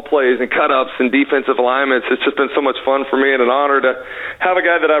ball plays and cut-ups and defensive alignments. It's just been so much fun for me and an honor to have a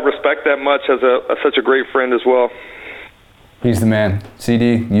guy that I respect that much as such a great friend as well. He's the man.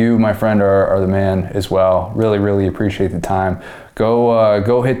 CD, you, my friend, are the man as well. Really, really appreciate the time.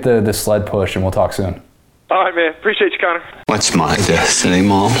 Go hit the sled push, and we'll talk soon. All right, man. Appreciate you, Connor. What's my destiny,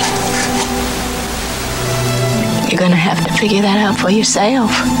 Mom? You're going to have to figure that out for yourself.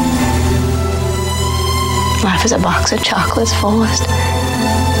 Life is a box of chocolates, Forrest.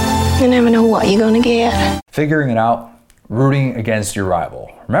 You never know what you're going to get. Figuring it out. Rooting against your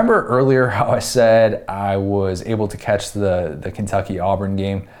rival. Remember earlier how I said I was able to catch the Kentucky-Auburn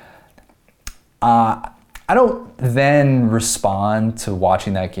game? I don't then respond to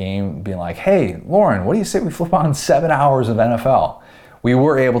watching that game being like, hey, Lauren, what do you say we flip on 7 hours of NFL? We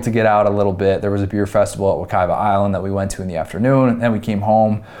were able to get out a little bit. There was a beer festival at Wekiva Island that we went to in the afternoon, and then we came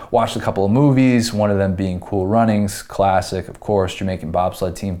home, watched a couple of movies, one of them being Cool Runnings, classic, of course, Jamaican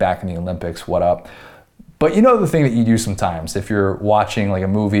bobsled team back in the Olympics, what up? But the thing that you do sometimes, if you're watching like a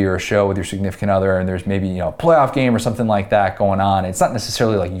movie or a show with your significant other and there's maybe, a playoff game or something like that going on, it's not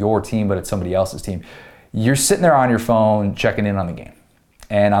necessarily like your team, but it's somebody else's team. You're sitting there on your phone checking in on the game.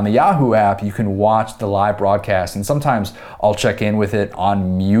 And on the Yahoo app, you can watch the live broadcast. And sometimes I'll check in with it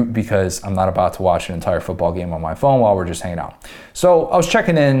on mute because I'm not about to watch an entire football game on my phone while we're just hanging out. So I was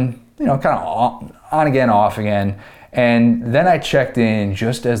checking in, kind of on again, off again. And then I checked in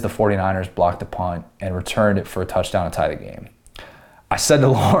just as the 49ers blocked the punt and returned it for a touchdown to tie the game. I said to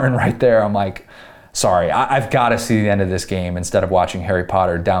Lauren right there, I'm like, sorry, I've got to see the end of this game instead of watching Harry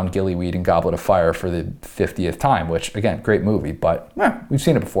Potter down Gillyweed and Goblet of Fire for the 50th time, which, again, great movie, but we've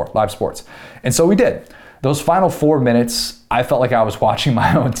seen it before, live sports. And so we did. Those final 4 minutes, I felt like I was watching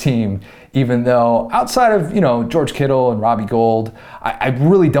my own team, even though outside of, George Kittle and Robbie Gould, I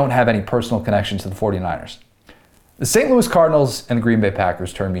really don't have any personal connection to the 49ers. The St. Louis Cardinals and the Green Bay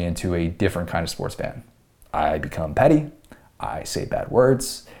Packers turned me into a different kind of sports fan. I become petty. I say bad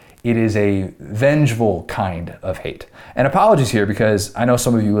words. It is a vengeful kind of hate. And apologies here because I know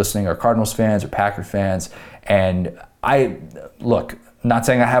some of you listening are Cardinals fans or Packer fans. And not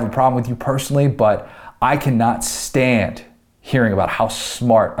saying I have a problem with you personally, but I cannot stand hearing about how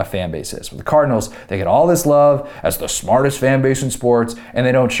smart a fan base is. With the Cardinals, they get all this love as the smartest fan base in sports, and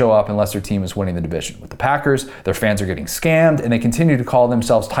they don't show up unless their team is winning the division. With the Packers, their fans are getting scammed, and they continue to call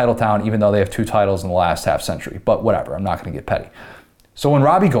themselves Title Town even though they have 2 titles in the last half century. But whatever, I'm not going to get petty. So when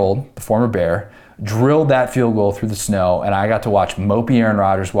Robbie Gould, the former Bear, drilled that field goal through the snow, and I got to watch mopey Aaron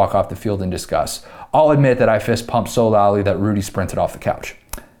Rodgers walk off the field in disgust, I'll admit that I fist pumped so loudly that Rudy sprinted off the couch.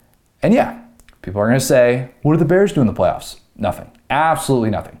 And yeah, people are going to say, what do the Bears do in the playoffs? Nothing.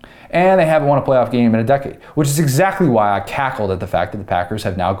 Absolutely nothing. And they haven't won a playoff game in a decade, which is exactly why I cackled at the fact that the Packers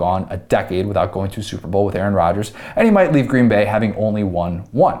have now gone a decade without going to a Super Bowl with Aaron Rodgers, and he might leave Green Bay having only won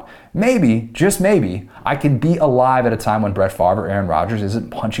one. Maybe, just maybe, I can be alive at a time when Brett Favre or Aaron Rodgers isn't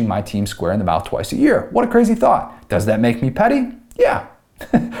punching my team square in the mouth twice a year. What a crazy thought. Does that make me petty? Yeah,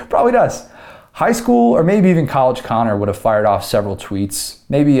 probably does. High school or maybe even college Connor would have fired off several tweets.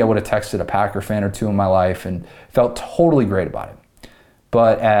 Maybe I would have texted a Packer fan or two in my life and felt totally great about it.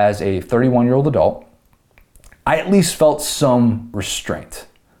 But as a 31-year-old adult, I at least felt some restraint.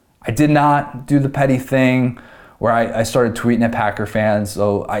 I did not do the petty thing where I started tweeting at Packer fans,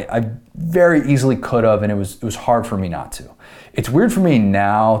 so I very easily could have, and it was hard for me not to. It's weird for me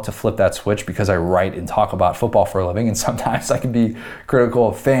now to flip that switch because I write and talk about football for a living, and sometimes I can be critical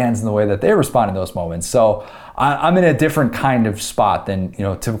of fans in the way that they respond in those moments. So I'm in a different kind of spot than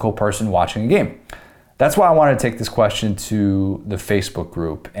a typical person watching a game. That's why I wanted to take this question to the Facebook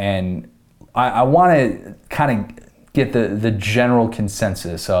group and I want to kind of get the general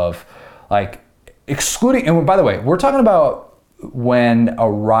consensus of like excluding, and by the way, we're talking about when a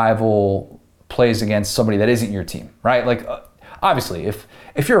rival plays against somebody that isn't your team, right? Like obviously if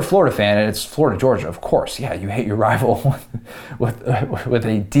you're a Florida fan and it's Florida Georgia, of course, yeah, you hate your rival with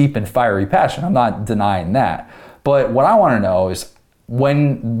a deep and fiery passion. I'm not denying that. But what I want to know is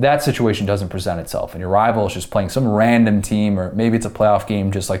when that situation doesn't present itself and your rival is just playing some random team, or maybe it's a playoff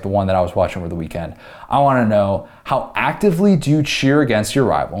game just like the one that I was watching over the weekend, I want to know, how actively do you cheer against your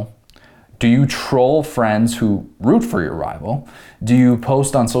rival? Do you troll friends who root for your rival? Do you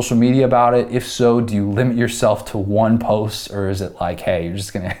post on social media about it? If so, do you limit yourself to one post, or is it like, hey,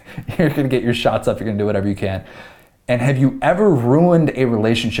 you're gonna get your shots up, you're gonna do whatever you can? And have you ever ruined a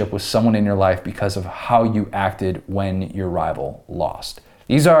relationship with someone in your life because of how you acted when your rival lost?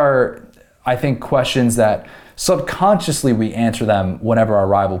 These are, I think, questions that subconsciously we answer them whenever our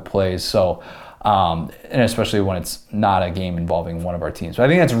rival plays. So, and especially when it's not a game involving one of our teams. But I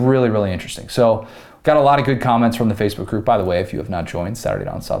think that's really, really interesting. So got a lot of good comments from the Facebook group. By the way, if you have not joined Saturday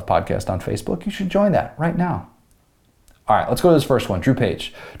Down South Podcast on Facebook, you should join that right now. All right, let's go to this first one. Drew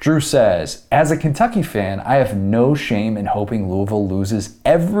Page. Drew says, as a Kentucky fan, I have no shame in hoping Louisville loses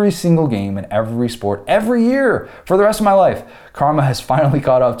every single game in every sport every year for the rest of my life. Karma has finally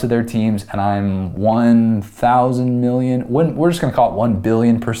caught up to their teams, and I'm 1,000 million, we're just going to call it 1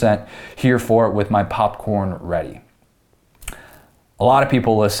 billion% here for it with my popcorn ready. A lot of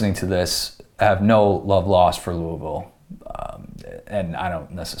people listening to this have no love lost for Louisville, and I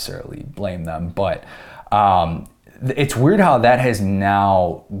don't necessarily blame them, but it's weird how that has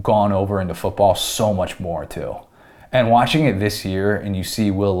now gone over into football so much more too. And watching it this year, and you see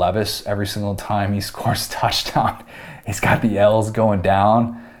Will Levis every single time he scores a touchdown, he's got the L's going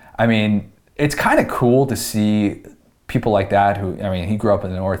down. I mean, it's kind of cool to see people like that who, I mean, he grew up in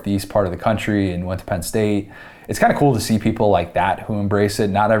the Northeast part of the country and went to Penn State. It's kind of cool to see people like that who embrace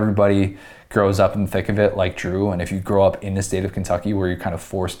it. Not everybody grows up in the thick of it like Drew. And if you grow up in the state of Kentucky where you're kind of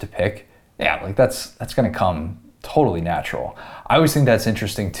forced to pick, yeah, like that's going to come totally natural. I always think that's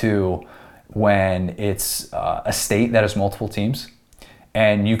interesting too when it's a state that has multiple teams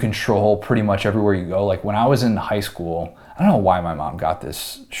and you control pretty much everywhere you go. Like when I was in high school, I don't know why my mom got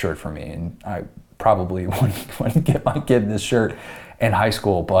this shirt for me, and I probably wouldn't get my kid this shirt in high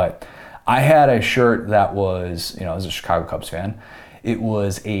school, but I had a shirt that was, I was a Chicago Cubs fan. It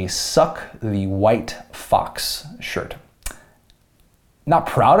was a Suck the White Fox shirt. Not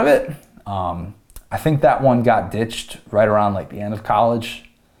proud of it. I think that one got ditched right around like the end of college.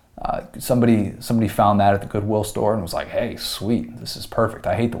 Somebody found that at the Goodwill store and was like, hey, sweet, this is perfect.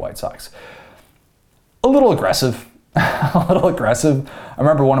 I hate the White Sox. A little aggressive. A little aggressive. I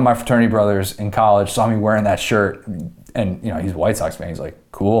remember one of my fraternity brothers in college saw me wearing that shirt, and he's a White Sox fan. He's like,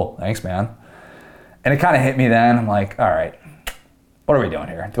 cool, thanks, man. And it kind of hit me then. I'm like, all right, what are we doing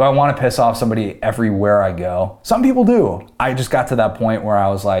here? Do I want to piss off somebody everywhere I go? Some people do. I just got to that point where I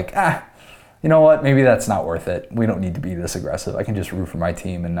was like, you know what? Maybe that's not worth it. We don't need to be this aggressive. I can just root for my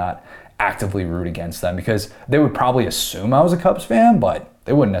team and not actively root against them, because they would probably assume I was a Cubs fan, but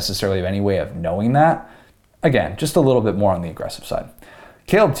they wouldn't necessarily have any way of knowing that. Again, just a little bit more on the aggressive side.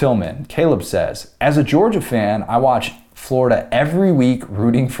 Caleb Tillman. Caleb says, as a Georgia fan, I watch Florida every week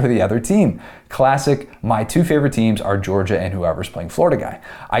rooting for the other team. Classic. My two favorite teams are Georgia and whoever's playing Florida guy.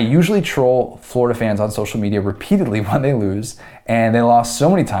 I usually troll Florida fans on social media repeatedly when they lose, and they lost so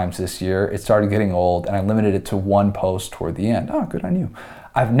many times this year, it started getting old, and I limited it to one post toward the end. Oh, good on you.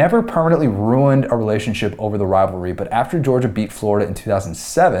 I've never permanently ruined a relationship over the rivalry, but after Georgia beat Florida in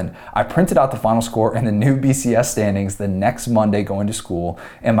 2007, I printed out the final score in the new BCS standings the next Monday going to school,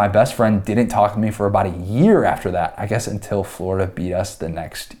 and my best friend didn't talk to me for about a year after that, I guess until Florida beat us the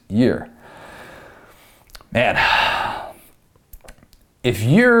next year. Man, if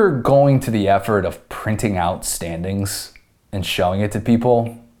you're going to the effort of printing out standings and showing it to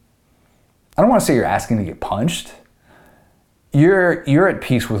people, I don't want to say you're asking to get punched. You're at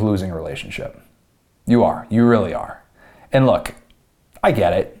peace with losing a relationship. You are. You really are. And look, I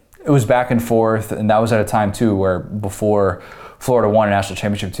get it. It was back and forth, and that was at a time too where before Florida won a national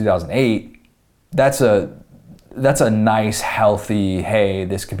championship in 2008, that's a nice, healthy, hey,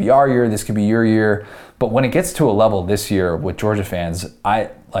 this could be our year, this could be your year. But when it gets to a level this year with Georgia fans,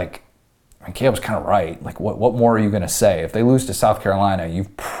 Caleb's kind of right. Like, what more are you going to say? If they lose to South Carolina,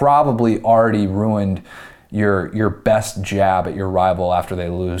 you've probably already ruined your best jab at your rival after they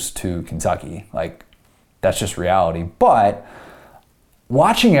lose to Kentucky. Like, that's just reality. But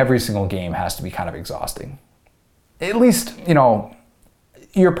watching every single game has to be kind of exhausting. At least,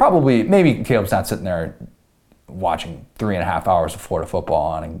 you're probably, maybe Caleb's not sitting there watching 3.5 hours of Florida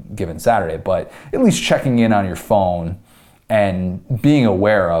football on a given Saturday, but at least checking in on your phone and being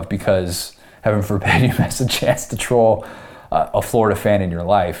aware of, because heaven forbid you miss a chance to troll a Florida fan in your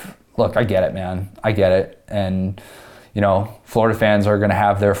life. Look, I get it, man. I get it. And, Florida fans are going to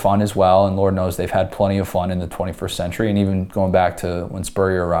have their fun as well. And Lord knows they've had plenty of fun in the 21st century and even going back to when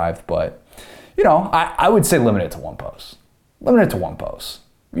Spurrier arrived. But, I would say limit it to one post. Limit it to one post.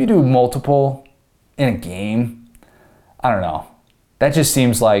 If you do multiple in a game, I don't know. That just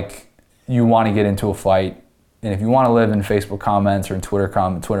seems like you want to get into a fight. And if you want to live in Facebook comments or in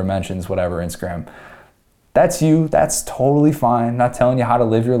Twitter mentions, whatever, Instagram, that's you. That's totally fine. I'm not telling you how to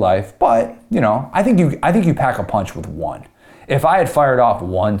live your life, but I think you pack a punch with one. If I had fired off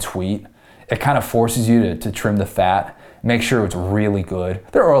one tweet, it kind of forces you to trim the fat, make sure it's really good.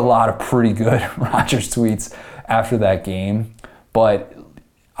 There are a lot of pretty good Rodgers tweets after that game, but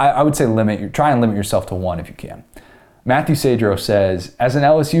I would say try and limit yourself to one if you can. Matthew Sadro says, as an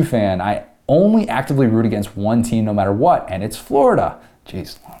LSU fan, I only actively root against one team no matter what, and it's Florida.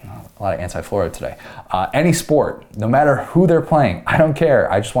 Jeez, a lot of anti-Florida today. Any sport, no matter who they're playing, I don't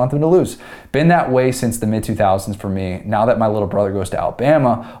care. I just want them to lose. Been that way since the mid-2000s for me. Now that my little brother goes to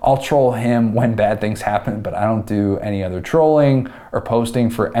Alabama, I'll troll him when bad things happen, but I don't do any other trolling or posting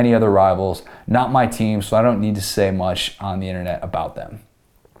for any other rivals. Not my team, so I don't need to say much on the internet about them.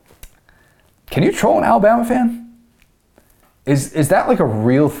 Can you troll an Alabama fan? Is that like a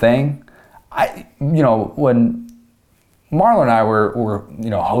real thing? When Marlon and I were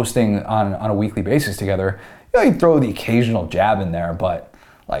hosting on a weekly basis together, you throw the occasional jab in there, but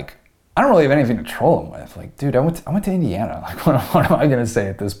like, I don't really have anything to troll him with. Like, dude, I went to Indiana. Like, what am I going to say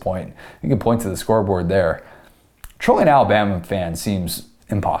at this point? You can point to the scoreboard there. Trolling Alabama fans seems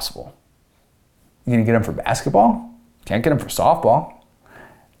impossible. You going to get him for basketball? Can't get him for softball.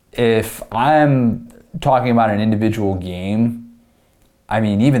 If I'm talking about an individual game, I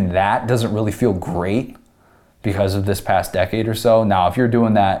mean, even that doesn't really feel great because of this past decade or so. Now, if you're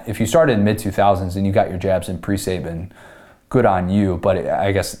doing that, if you started in mid-2000s and you got your jabs in pre-Saban, good on you. But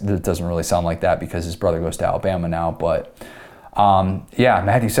I guess it doesn't really sound like that because his brother goes to Alabama now. But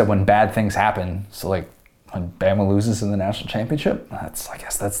Matthew said when bad things happen, so like when Bama loses in the national championship, I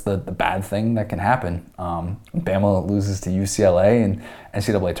guess that's the bad thing that can happen. When Bama loses to UCLA in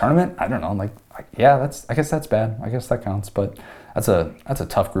NCAA tournament, I don't know. I guess that's bad. I guess that counts. But that's a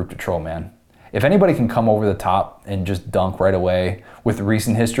tough group to troll, man. If anybody can come over the top and just dunk right away with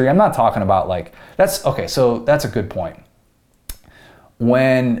recent history, I'm not talking about so that's a good point.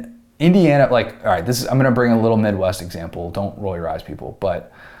 When Indiana, all right, I'm going to bring a little Midwest example. Don't roll your eyes, people.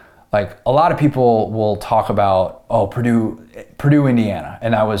 But like a lot of people will talk about, Purdue, Indiana.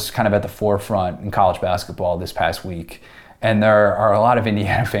 And that was kind of at the forefront in college basketball this past week. And there are a lot of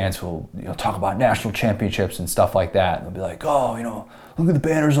Indiana fans who will talk about national championships and stuff like that. And they'll be like, look at the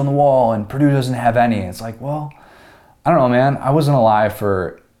banners on the wall and Purdue doesn't have any. And it's like, well, I don't know, man. I wasn't alive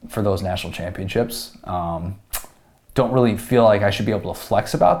for those national championships. Don't really feel like I should be able to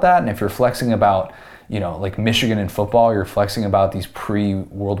flex about that. And if you're flexing about, like Michigan in football, you're flexing about these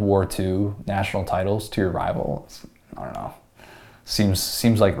pre-World War II national titles to your rival. I don't know.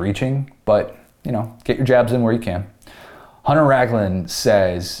 Seems like reaching, but, get your jabs in where you can. Hunter Ragland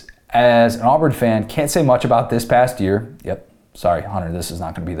says, as an Auburn fan, can't say much about this past year. Yep. Sorry, Hunter, this is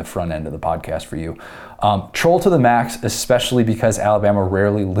not going to be the front end of the podcast for you. Troll to the max, especially because Alabama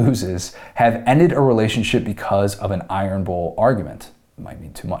rarely loses, have ended a relationship because of an Iron Bowl argument. It might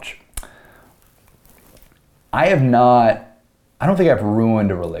mean too much. I don't think I've ruined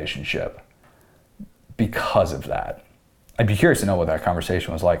a relationship because of that. I'd be curious to know what that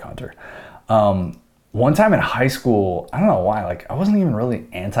conversation was like, Hunter. One time in high school, I don't know why, I wasn't even really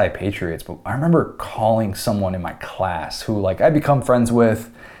anti-Patriots, but I remember calling someone in my class who I'd become friends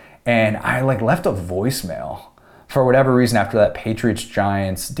with, and I left a voicemail for whatever reason after that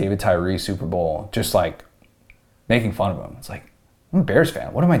Patriots-Giants, David Tyree Super Bowl, just making fun of him. It's like, I'm a Bears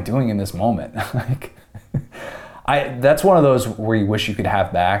fan. What am I doing in this moment? That's one of those where you wish you could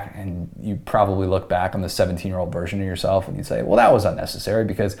have back, and you probably look back on the 17-year-old version of yourself and you'd say, well, that was unnecessary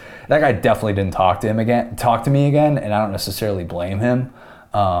because that guy definitely didn't talk to me again, and I don't necessarily blame him.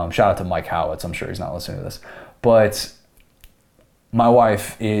 Shout out to Mike Howitz. I'm sure he's not listening to this. But my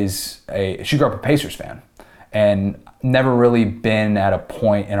wife she grew up a Pacers fan and never really been at a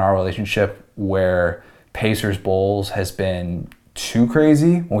point in our relationship where Pacers Bulls has been too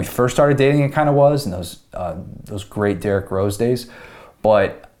crazy. When we first started dating, it kind of was in those great Derrick Rose days.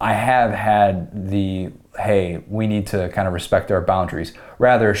 But I have had hey, we need to kind of respect our boundaries.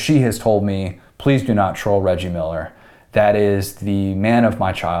 Rather, she has told me, please do not troll Reggie Miller. That is the man of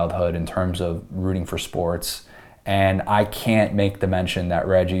my childhood in terms of rooting for sports. And I can't make the mention that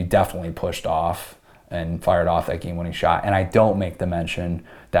Reggie definitely pushed off and fired off that game-winning shot. And I don't make the mention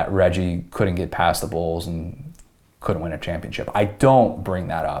that Reggie couldn't get past the Bulls and couldn't win a championship. I don't bring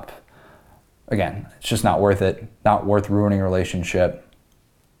that up. Again, it's just not worth it. Not worth ruining a relationship.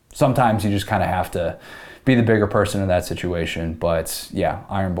 Sometimes you just kind of have to be the bigger person in that situation. But yeah,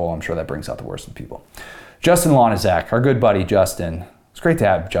 Iron Bowl, I'm sure that brings out the worst in people. Justin Lonizak, our good buddy Justin. It's great to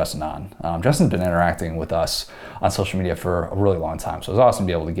have Justin on. Justin's been interacting with us on social media for a really long time, so it was awesome to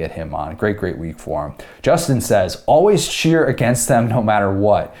be able to get him on. Great week for him. Justin says, always cheer against them no matter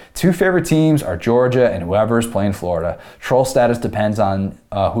what. 2 favorite teams are Georgia and whoever's playing Florida. Troll status depends on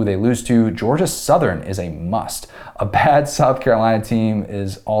who they lose to. Georgia Southern is a must. A bad South Carolina team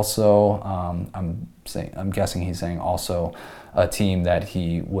is also, I'm guessing he's saying also, a team that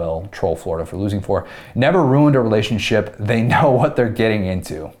he will troll Florida for losing for. Never ruined a relationship. They know what they're getting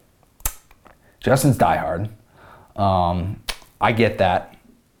into. Justin's diehard. I get that.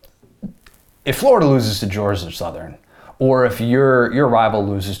 If Florida loses to Georgia Southern, or if your rival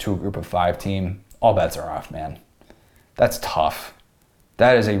loses to a group of 5 team, all bets are off, man. That's tough.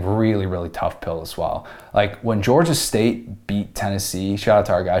 That is a really tough pill to swallow. Like when Georgia State beat Tennessee, shout out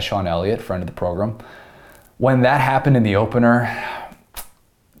to our guy Sean Elliott, friend of the program. When that happened in the opener,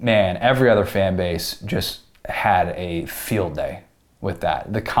 man, every other fan base just had a field day with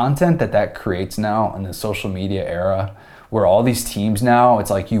that. The content that creates now in the social media era, where all these teams now, it's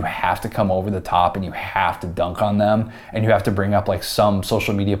like you have to come over the top and you have to dunk on them, and you have to bring up like some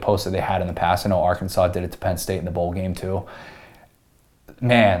social media posts that they had in the past. I know Arkansas did it to Penn State in the bowl game too.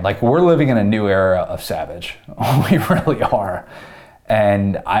 Man, like we're living in a new era of savage. We really are.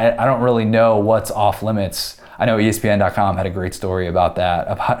 And I don't really know what's off limits. I know ESPN.com had a great story about that,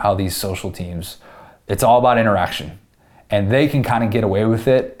 about how these social teams, it's all about interaction. And they can kind of get away with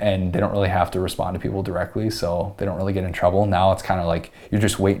it, and they don't really have to respond to people directly, so they don't really get in trouble. Now it's kind of like you're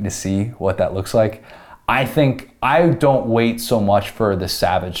just waiting to see what that looks like. I think I don't wait so much for the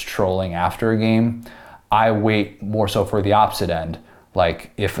savage trolling after a game. I wait more so for the opposite end.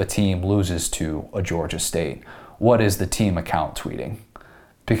 Like if a team loses to a Georgia State, what is the team account tweeting?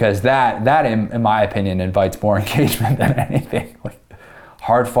 Because that in my opinion, invites more engagement than anything. Like,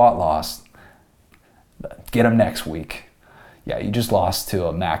 hard-fought loss. Get them next week. Yeah, you just lost to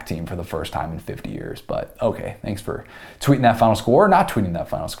a MAC team for the first time in 50 years. But okay, thanks for tweeting that final score or not tweeting that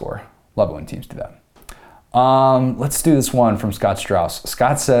final score. Love it when teams do that. Let's do this one from Scott Strauss.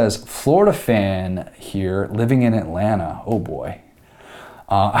 Scott says, Florida fan here living in Atlanta. Oh boy.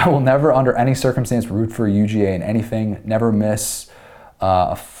 I will never, under any circumstance, root for UGA in anything. Never miss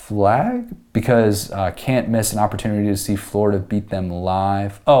a flag because can't miss an opportunity to see Florida beat them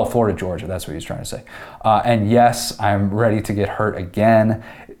live. Oh, Florida, Georgia. That's what he's trying to say. And yes, I'm ready to get hurt again.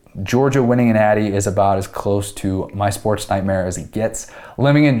 Georgia winning an Natty is about as close to my sports nightmare as it gets.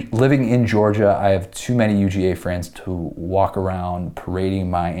 Living in Georgia, I have too many UGA friends to walk around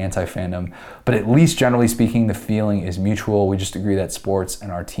parading my anti-fandom, but at least generally speaking, the feeling is mutual. We just agree that sports and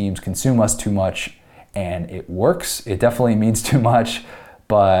our teams consume us too much, and it works. It definitely means too much,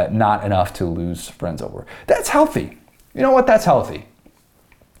 but not enough to lose friends over. That's healthy. You know what? That's healthy.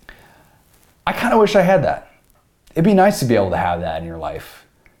 I kind of wish I had that. It'd be nice to be able to have that in your life.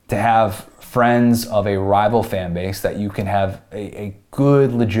 To have friends of a rival fan base that you can have a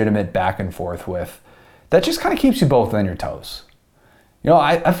good, legitimate back and forth with, that just kind of keeps you both on your toes. You know,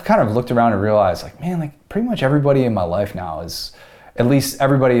 I've kind of looked around and realized, like, man, like pretty much everybody in my life now is, at least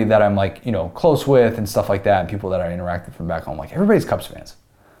everybody that I'm like, you know, close with and stuff like that, and people that I interact with from back home, like everybody's Cubs fans.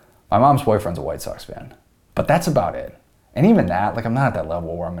 My mom's boyfriend's a White Sox fan, but that's about it. And even that, like I'm not at that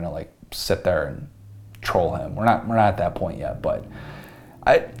level where I'm gonna like sit there and troll him. We're not at that point yet, but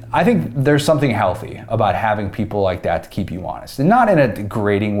I think there's something healthy about having people like that to keep you honest. And not in a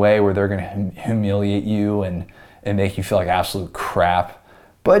degrading way where they're going to humiliate you and make you feel like absolute crap.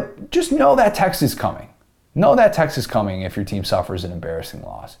 But just know that text is coming. Know that text is coming if your team suffers an embarrassing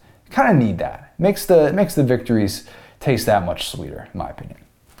loss. You kind of need that. Makes the victories taste that much sweeter, in my opinion.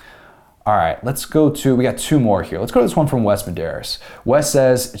 All right, we got 2 more here. Let's go to this one from Wes Medeiros. Wes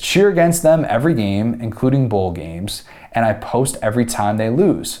says, cheer against them every game, including bowl games, and I post every time they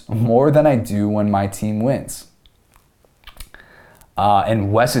lose, more than I do when my team wins.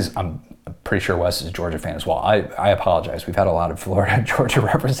 And I'm pretty sure Wes is a Georgia fan as well. I apologize. We've had a lot of Florida, Georgia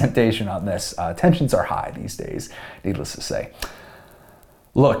representation on this. Tensions are high these days, needless to say.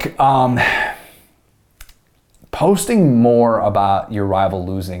 Look, posting more about your rival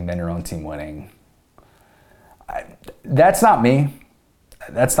losing than your own team winning, that's not me.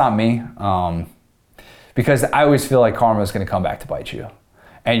 That's not me. Because I always feel like karma is going to come back to bite you.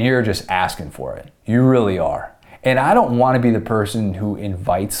 And you're just asking for it. You really are. And I don't want to be the person who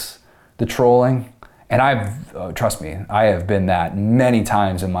invites the trolling. And trust me, I have been that many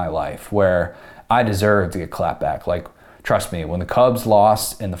times in my life where I deserve to get clapped back. Like, trust me, when the Cubs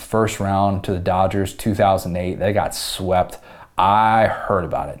lost in the first round to the Dodgers 2008, they got swept. I heard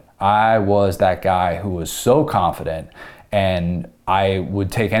about it. I was that guy who was so confident, and I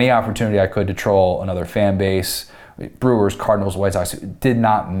would take any opportunity I could to troll another fan base, Brewers, Cardinals, White Sox. It did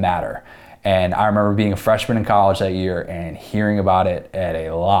not matter. And I remember being a freshman in college that year and hearing about it at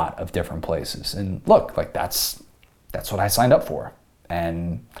a lot of different places. And look, like that's what I signed up for.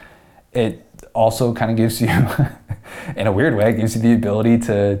 And it also kind of gives you, in a weird way, it gives you the ability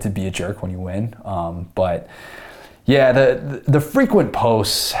to be a jerk when you win. But yeah, the frequent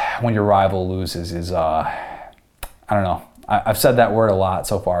posts when your rival loses is, I don't know. I've said that word a lot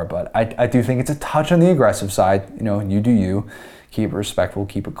so far, but I do think it's a touch on the aggressive side. You know, you do you. Keep it respectful,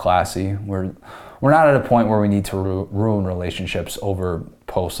 keep it classy. We're not at a point where we need to ruin relationships over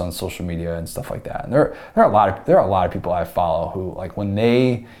posts on social media and stuff like that. And there are a lot of people I follow who, like, when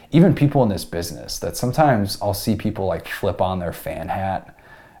they, even people in this business, that sometimes I'll see people like flip on their fan hat,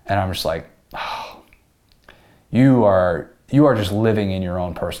 and I'm just like, oh, you are just living in your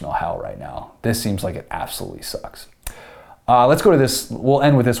own personal hell right now. This seems like it absolutely sucks. Let's go to this. We'll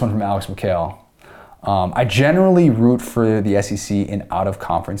end with this one from Alex McHale. I generally root for the SEC in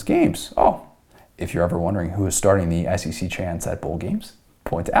out-of-conference games. Oh, if you're ever wondering who is starting the SEC chants at bowl games,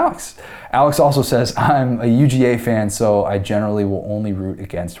 point to Alex. Alex also says, I'm a UGA fan, so I generally will only root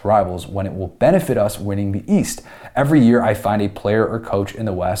against rivals when it will benefit us winning the East. Every year I find a player or coach in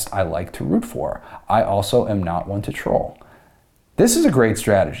the West I like to root for. I also am not one to troll. This is a great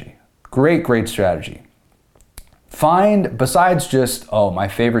strategy. Great strategy. Find, besides just, oh, my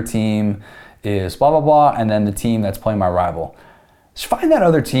favorite team is blah, blah, blah, and then the team that's playing my rival. Just find that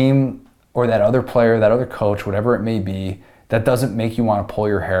other team or that other player, that other coach, whatever it may be, that doesn't make you want to pull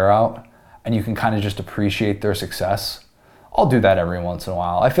your hair out, and you can kind of just appreciate their success. I'll do that every once in a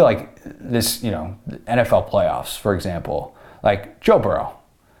while. I feel like this, NFL playoffs, for example, like Joe Burrow.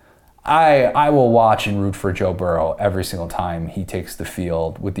 I will watch and root for Joe Burrow every single time he takes the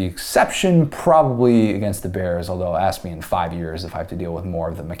field, with the exception probably against the Bears, although ask me in 5 years if I have to deal with more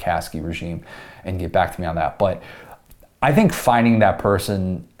of the McCaskey regime and get back to me on that. But I think finding that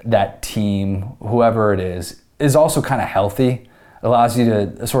person, that team, whoever it is also kind of healthy. It allows you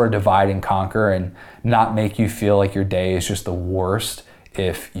to sort of divide and conquer and not make you feel like your day is just the worst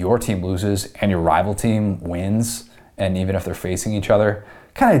if your team loses and your rival team wins, and even if they're facing each other.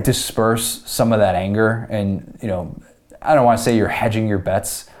 Kind of disperse some of that anger, and I don't want to say you're hedging your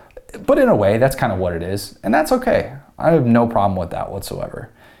bets, but in a way that's kind of what it is, and that's okay. I have no problem with that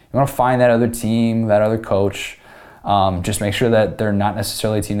whatsoever. You want to find that other team, that other coach. Just make sure that they're not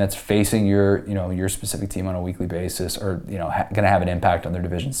necessarily a team that's facing your specific team on a weekly basis, or going to have an impact on their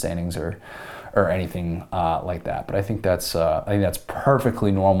division standings or anything like that. But I think that's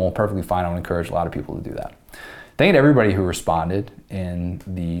perfectly normal, perfectly fine. I would encourage a lot of people to do that. Thank you to everybody who responded in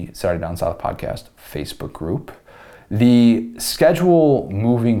the Saturday Down South podcast Facebook group. The schedule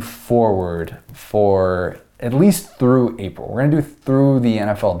moving forward for at least through April, we're going to do through the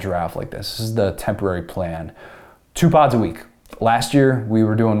NFL draft like this. This is the temporary plan. 2 pods a week. Last year, we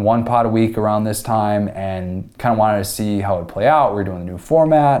were doing 1 pod a week around this time and kind of wanted to see how it would play out. We're doing the new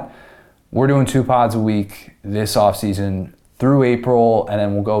format. We're doing 2 pods a week this offseason through April, and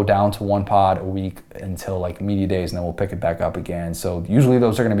then we'll go down to 1 pod a week until like media days, and then we'll pick it back up again. So usually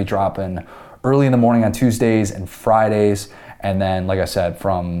those are going to be dropping early in the morning on Tuesdays and Fridays, and then, like I said,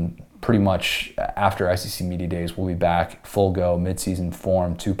 from pretty much after SEC media days, we'll be back full go, mid-season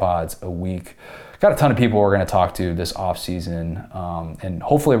form, 2 pods a week. Got a ton of people we're going to talk to this offseason, and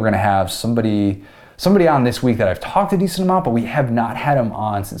hopefully we're going to have somebody on this week that I've talked a decent amount, but we have not had him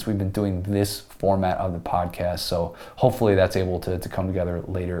on since we've been doing this format of the podcast. So hopefully that's able to come together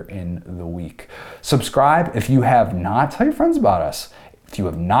later in the week. Subscribe if you have not. Tell your friends about us. If you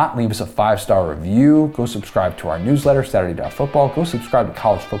have not, leave us a 5-star review. Go subscribe to our newsletter, Saturday.Football. Go subscribe to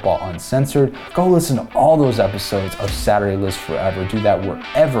College Football Uncensored. Go listen to all those episodes of Saturday List Forever. Do that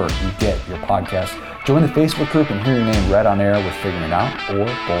wherever you get your podcast. Join the Facebook group and hear your name read on air with Figuring It Out or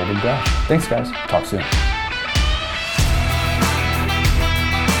Bold and Brash. Thanks, guys. Talk soon.